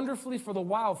so wonderfully for the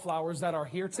wildflowers that are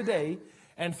here today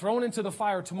and thrown into the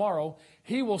fire tomorrow,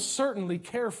 He will certainly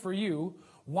care for you.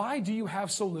 Why do you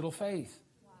have so little faith?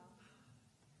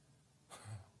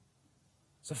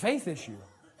 It's a faith issue.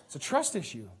 It's a trust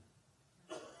issue.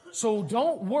 So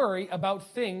don't worry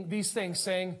about these things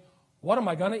saying, what am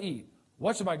I going to eat?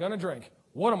 What am I going to drink?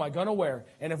 What am I going to wear?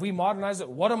 And if we modernize it,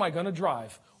 what am I going to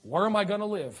drive? Where am I going to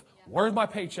live? Where's my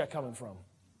paycheck coming from?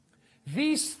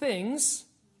 These things,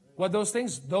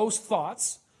 those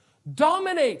thoughts,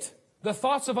 dominate the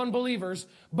thoughts of unbelievers.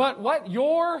 But what?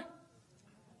 Your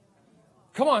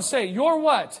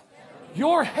what?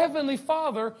 Your heavenly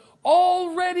Father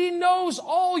already knows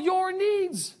all your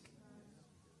needs.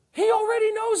 He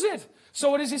already knows it.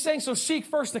 So what is He saying? So seek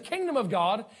first the kingdom of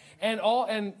God and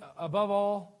above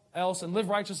all else, and live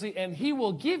righteously, and He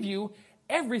will give you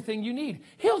everything you need.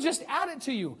 He'll just add it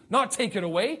to you, not take it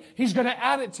away. He's going to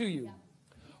add it to you.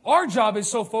 Our job is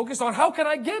so focused on how can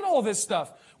I get all this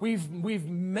stuff? We've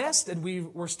messed and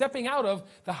we're stepping out of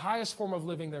the highest form of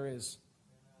living there is.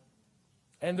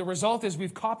 And the result is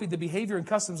we've copied the behavior and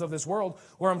customs of this world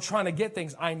where I'm trying to get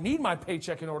things. I need my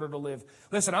paycheck in order to live.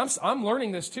 Listen, I'm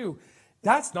learning this too.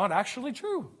 That's not actually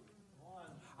true.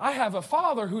 I have a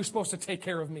Father who's supposed to take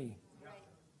care of me.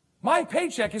 My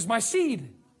paycheck is my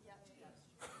seed.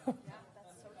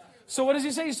 So what does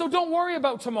He say? So don't worry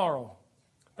about tomorrow.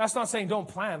 That's not saying don't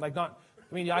plan. I got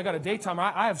a daytime.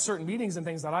 I have certain meetings and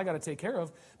things that I got to take care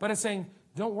of. But it's saying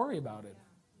don't worry about it.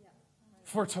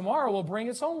 For tomorrow will bring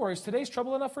its own worries. Today's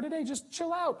trouble enough for today. Just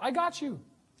chill out. I got you.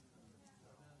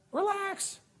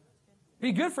 Relax.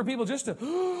 Be good for people just to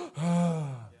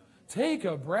take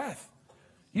a breath.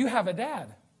 You have a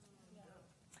dad.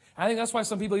 I think that's why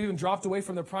some people even dropped away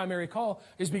from their primary call,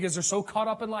 is because they're so caught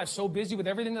up in life, so busy with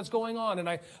everything that's going on. And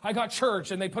I got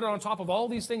church, and they put it on top of all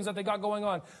these things that they got going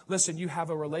on. Listen, you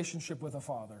have a relationship with a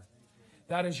Father.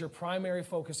 That is your primary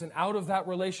focus. And out of that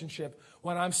relationship,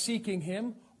 when I'm seeking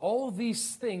Him, all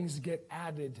these things get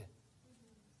added.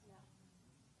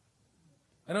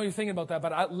 I know you're thinking about that,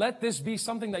 but let this be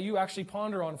something that you actually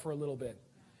ponder on for a little bit.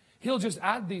 He'll just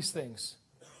add these things.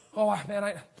 Oh,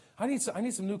 man, I need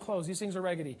some new clothes. These things are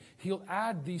raggedy. He'll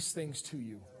add these things to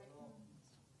you.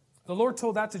 The Lord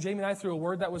told that to Jamie and I through a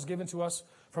word that was given to us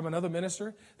from another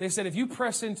minister. They said, if you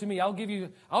press into me,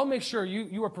 I'll make sure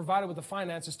you are provided with the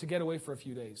finances to get away for a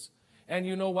few days. And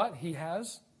you know what? He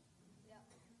has.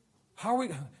 How are we,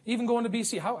 even going to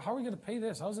BC, how are we going to pay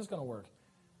this? How's this going to work?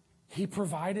 He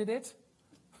provided it.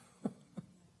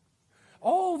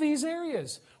 All these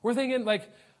areas. We're thinking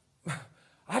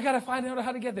I got to find out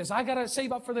how to get this. I got to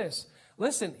save up for this.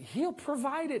 Listen, He'll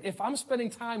provide it. If I'm spending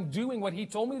time doing what He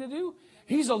told me to do,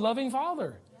 He's a loving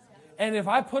Father. And if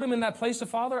I put Him in that place of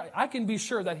Father, I can be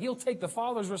sure that He'll take the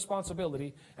Father's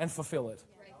responsibility and fulfill it.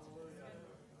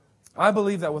 I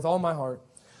believe that with all my heart.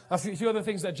 A few other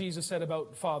things that Jesus said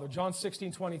about Father. John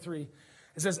 16:23.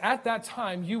 It says, at that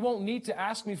time, you won't need to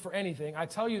ask me for anything. I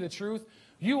tell you the truth.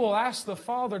 You will ask the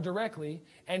Father directly,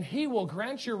 and He will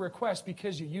grant your request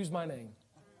because you use my name.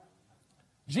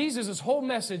 Jesus' whole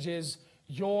message is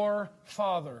your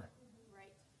Father.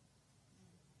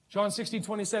 John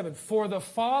 16:27. For the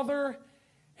Father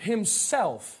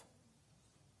Himself,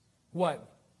 what?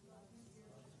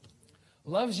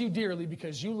 Loves you dearly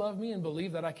because you love me and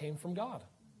believe that I came from God.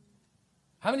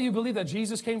 How many of you believe that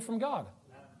Jesus came from God?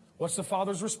 What's the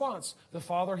Father's response? The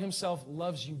Father Himself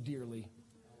loves you dearly.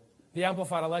 The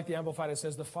Amplified, I like the Amplified. It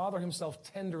says, the Father Himself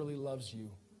tenderly loves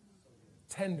you.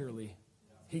 Tenderly.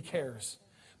 He cares.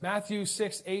 Matthew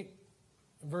 6:8,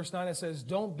 verse 9, it says,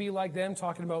 don't be like them,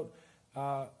 talking about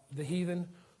the heathen,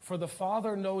 for the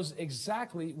Father knows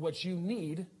exactly what you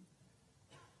need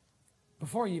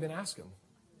before you even ask Him.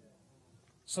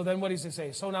 So then what does He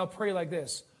say? So now pray like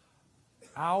this.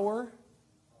 Our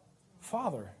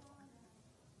Father.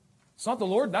 It's not the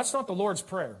Lord. That's not the Lord's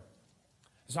prayer.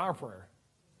 It's our prayer.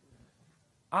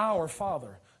 Our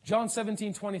Father. John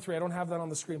 17:23. I don't have that on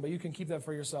the screen, but you can keep that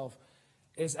for yourself.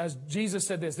 Is as Jesus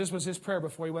said this was His prayer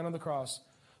before He went on the cross.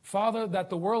 Father, that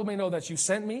the world may know that you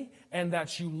sent me and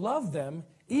that you love them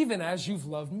even as you've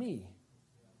loved me.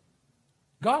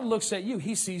 God looks at you.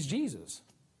 He sees Jesus.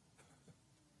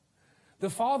 The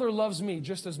Father loves me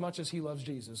just as much as He loves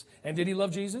Jesus. And did He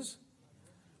love Jesus?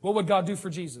 What would God do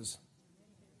for Jesus?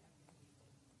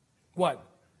 What?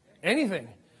 Anything.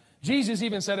 Jesus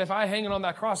even said, if I hang on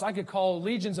that cross, I could call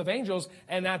legions of angels,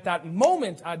 and at that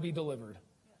moment, I'd be delivered.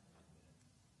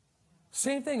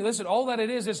 Same thing. Listen, all that it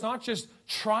is, it's not just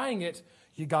trying it.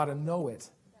 You got to know it.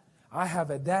 I have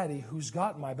a daddy who's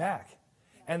got my back.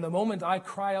 And the moment I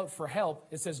cry out for help,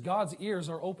 it says God's ears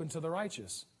are open to the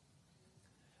righteous.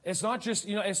 It's not just,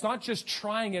 it's not just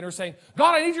trying it or saying,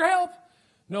 God, I need your help.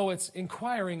 No, it's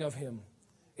inquiring of Him.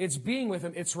 It's being with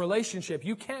Him. It's relationship.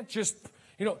 You can't just,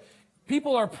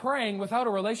 people are praying without a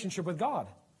relationship with God.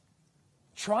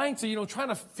 Trying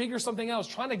to figure something else,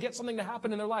 trying to get something to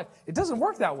happen in their life. It doesn't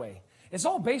work that way. It's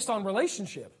all based on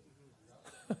relationship.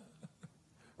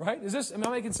 Right? Am I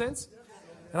making sense?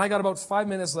 And I got about 5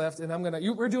 minutes left, and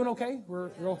we're doing okay?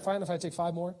 We're all fine if I take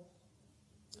 5 more?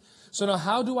 So now,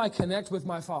 how do I connect with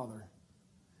my Father?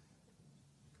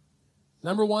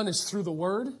 Number 1 is through the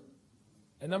Word,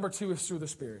 and number 2 is through the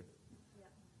Spirit.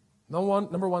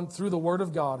 Number one, through the Word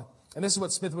of God. And this is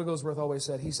what Smith Wigglesworth always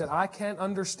said. He said, I can't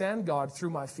understand God through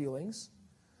my feelings.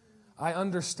 I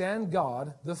understand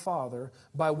God, the Father,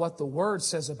 by what the Word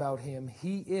says about Him.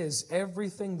 He is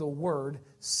everything the Word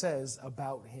says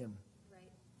about Him. Right.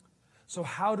 So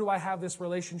how do I have this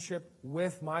relationship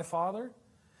with my Father?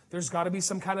 There's got to be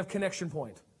some kind of connection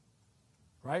point.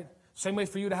 Right? Same way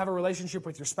for you to have a relationship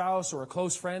with your spouse or a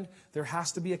close friend, there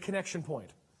has to be a connection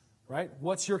point. Right?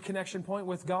 What's your connection point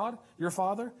with God, your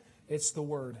Father? It's the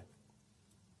Word.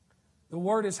 The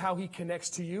Word is how He connects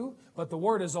to you, but the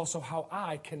Word is also how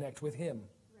I connect with Him.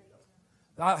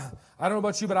 I don't know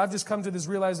about you, but I've just come to this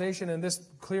realization and this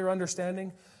clear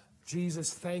understanding.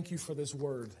 Jesus, thank you for this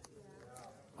Word.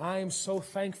 I am so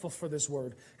thankful for this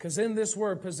Word, because in this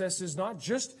Word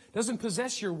doesn't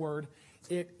possess your Word,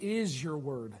 it is your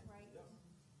Word.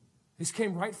 This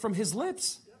came right from His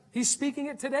lips. He's speaking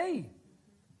it today.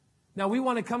 Now we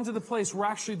want to come to the place where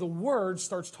actually the Word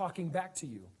starts talking back to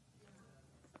you.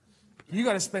 You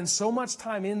got to spend so much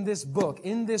time in this book,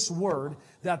 in this Word,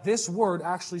 that this Word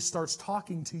actually starts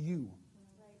talking to you.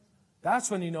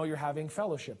 That's when you know you're having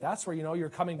fellowship. That's where you know you're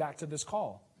coming back to this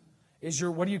call.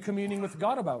 What are you communing with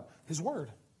God about? His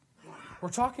Word. We're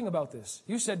talking about this.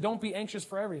 You said don't be anxious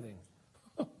for everything.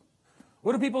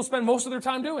 What do people spend most of their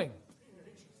time doing?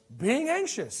 Being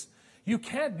anxious. You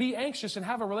can't be anxious and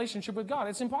have a relationship with God.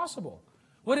 It's impossible.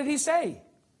 What did He say?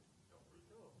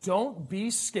 Don't be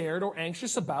scared or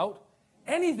anxious about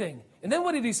anything. And then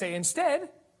what did He say? Instead,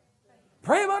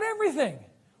 pray about everything.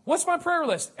 What's my prayer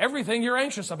list? Everything you're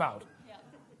anxious about.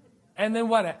 And then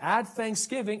what? Add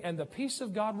thanksgiving and the peace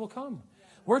of God will come.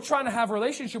 We're trying to have a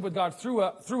relationship with God through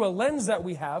a lens that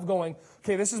we have going,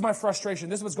 okay, this is my frustration.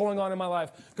 This is what's going on in my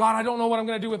life. God, I don't know what I'm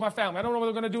going to do with my family. I don't know what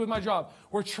I'm going to do with my job.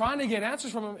 We're trying to get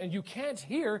answers from Him, and you can't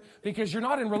hear because you're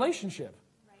not in relationship.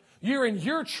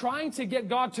 You're trying to get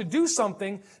God to do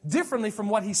something differently from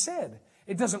what He said.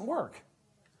 It doesn't work.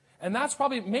 And that's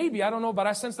probably, maybe, I don't know, but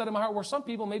I sense that in my heart where some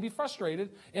people may be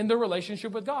frustrated in their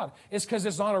relationship with God. It's because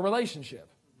it's not a relationship.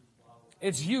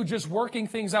 It's you just working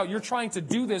things out. You're trying to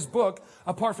do this book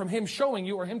apart from Him showing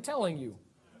you or Him telling you.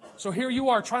 So here you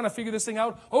are trying to figure this thing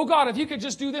out. Oh God, if you could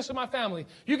just do this in my family,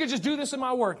 you could just do this in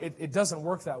my work. It doesn't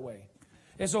work that way.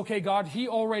 It's okay, God, He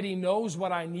already knows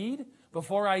what I need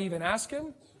before I even ask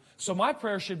Him. So my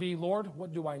prayer should be, Lord,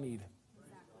 what do I need?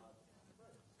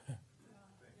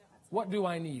 What do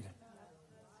I need?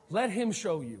 Let Him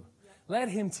show you. Let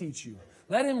Him teach you.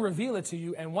 Let Him reveal it to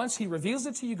you. And once He reveals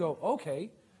it to you, go, okay,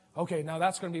 now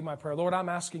that's going to be my prayer. Lord, I'm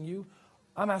asking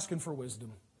for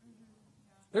wisdom.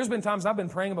 There's been times I've been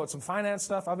praying about some finance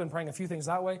stuff. I've been praying a few things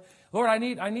that way. Lord, I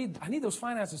need those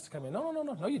finances to come in.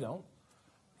 No, you don't.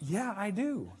 Yeah, I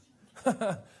do.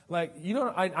 Like, you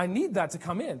don't, I need that to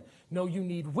come in. No, you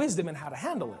need wisdom in how to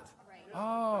handle it.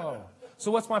 Oh. So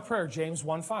what's my prayer? James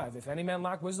 1:5. If any man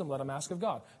lack wisdom, let him ask of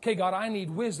God. Okay, God, I need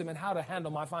wisdom in how to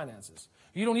handle my finances.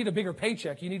 You don't need a bigger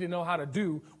paycheck. You need to know how to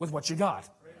do with what you got.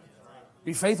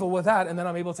 Be faithful with that, and then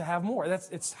I'm able to have more.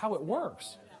 It's how it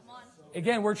works.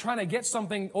 Again, we're trying to get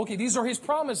something. Okay, these are His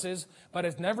promises, but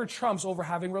it never trumps over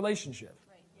having relationship.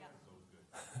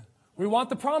 We want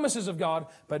the promises of God,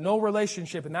 but no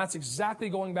relationship. And that's exactly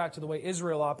going back to the way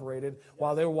Israel operated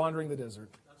while they were wandering the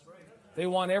desert. They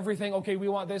want everything. Okay, we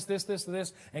want this.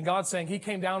 And God's saying, He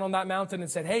came down on that mountain and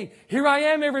said, hey, here I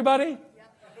am, everybody.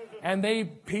 And they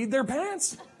peed their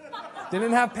pants. They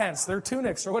didn't have pants. Their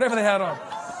tunics or whatever they had on.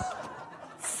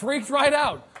 Freaked right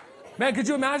out. Man, could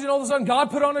you imagine all of a sudden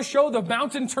God put on a show, the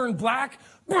mountain turned black.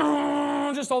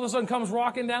 Just all of a sudden comes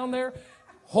rocking down there.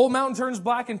 Whole mountain turns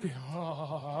black and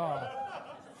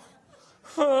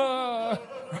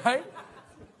right?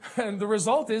 And the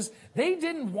result is they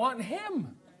didn't want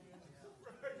Him.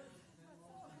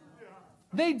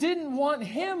 They didn't want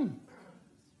Him.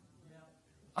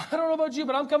 I don't know about you,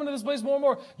 but I'm coming to this place more and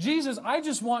more. Jesus, I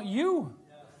just want You.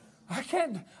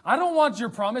 I don't want Your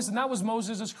promise. And that was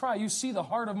Moses' cry. You see the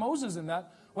heart of Moses in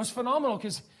that was phenomenal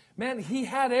because, man, he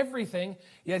had everything,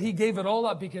 yet he gave it all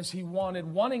up because he wanted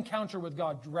one encounter with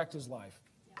God to direct his life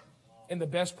in the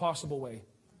best possible way.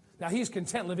 Now, he's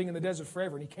content living in the desert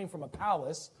forever, and he came from a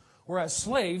palace, whereas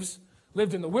slaves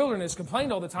lived in the wilderness,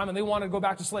 complained all the time, and they wanted to go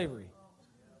back to slavery.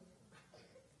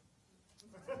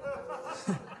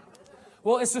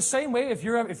 Well, it's the same way if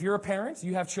you're a parent,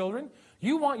 you have children,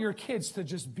 you want your kids to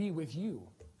just be with you.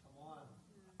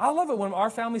 I love it when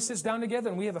our family sits down together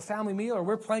and we have a family meal or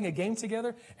we're playing a game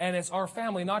together and it's our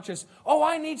family, not just, oh,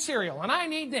 I need cereal and I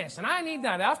need this and I need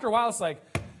that. After a while, it's like,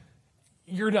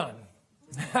 you're done.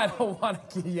 I don't want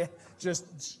to get you.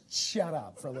 Just shut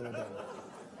up for a little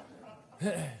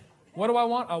bit. What do I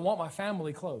want? I want my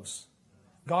family close.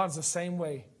 God's the same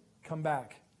way. Come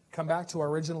back. Come back to our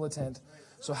original intent.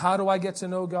 So how do I get to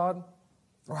know God?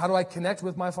 Or how do I connect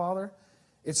with my Father?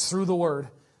 It's through the Word.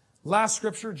 Last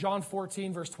scripture, John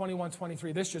 14, verse 21,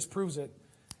 23. This just proves it.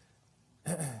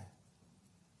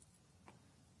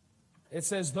 It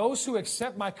says, those who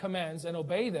accept my commands and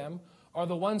obey them are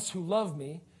the ones who love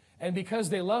me. And because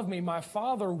they love me, my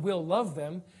Father will love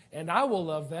them, and I will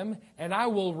love them, and I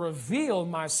will reveal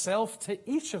myself to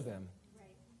each of them.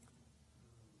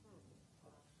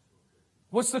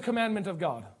 What's the commandment of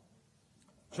God?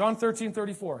 John 13,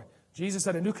 34. Jesus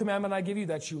said, a new commandment I give you,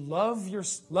 that you love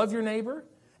your neighbor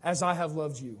as I have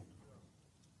loved you.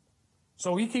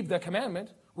 So we keep that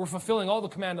commandment. We're fulfilling all the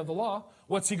command of the law.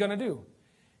 What's He going to do?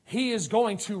 He is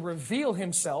going to reveal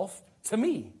Himself to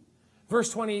me. Verse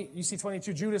 20, you see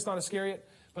 22, Judas, not Iscariot,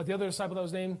 but the other disciple that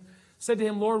was named, said to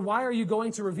Him, Lord, why are you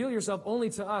going to reveal Yourself only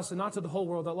to us and not to the whole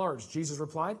world at large? Jesus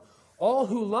replied, all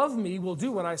who love me will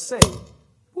do what I say.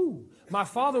 Woo. My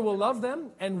Father will love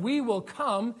them, and we will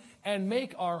come and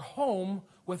make our home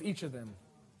with each of them.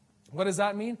 What does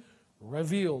that mean?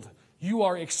 Revealed. You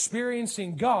are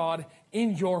experiencing God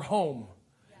in your home.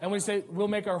 And when we say we'll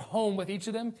make our home with each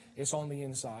of them, it's on the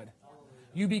inside.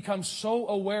 You become so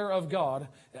aware of God.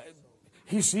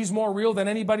 He's more real than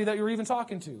anybody that you're even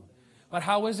talking to. But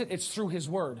how is it? It's through His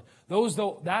Word. Those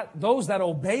that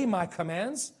obey my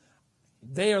commands,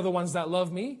 they are the ones that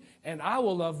love me, and I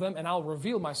will love them, and I'll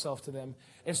reveal myself to them.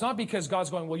 It's not because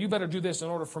God's going, well, you better do this in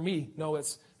order for me. No,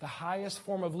 it's the highest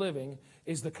form of living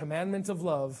is the commandment of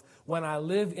love. When I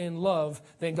live in love,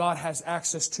 then God has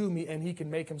access to me, and He can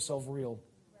make Himself real.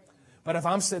 But if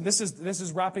I'm saying, this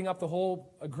is wrapping up the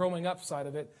whole growing up side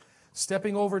of it.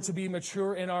 Stepping over to be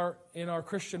mature in our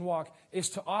Christian walk is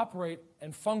to operate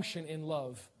and function in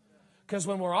love. Because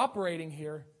when we're operating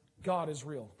here, God is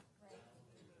real.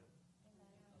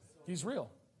 He's real.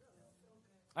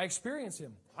 I experience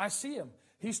Him. I see Him.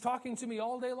 He's talking to me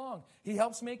all day long. He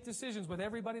helps make decisions with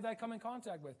everybody that I come in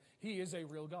contact with. He is a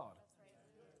real God.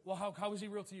 Well, how is he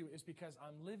real to you? It's because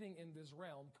I'm living in this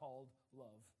realm called love.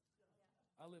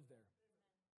 I live there.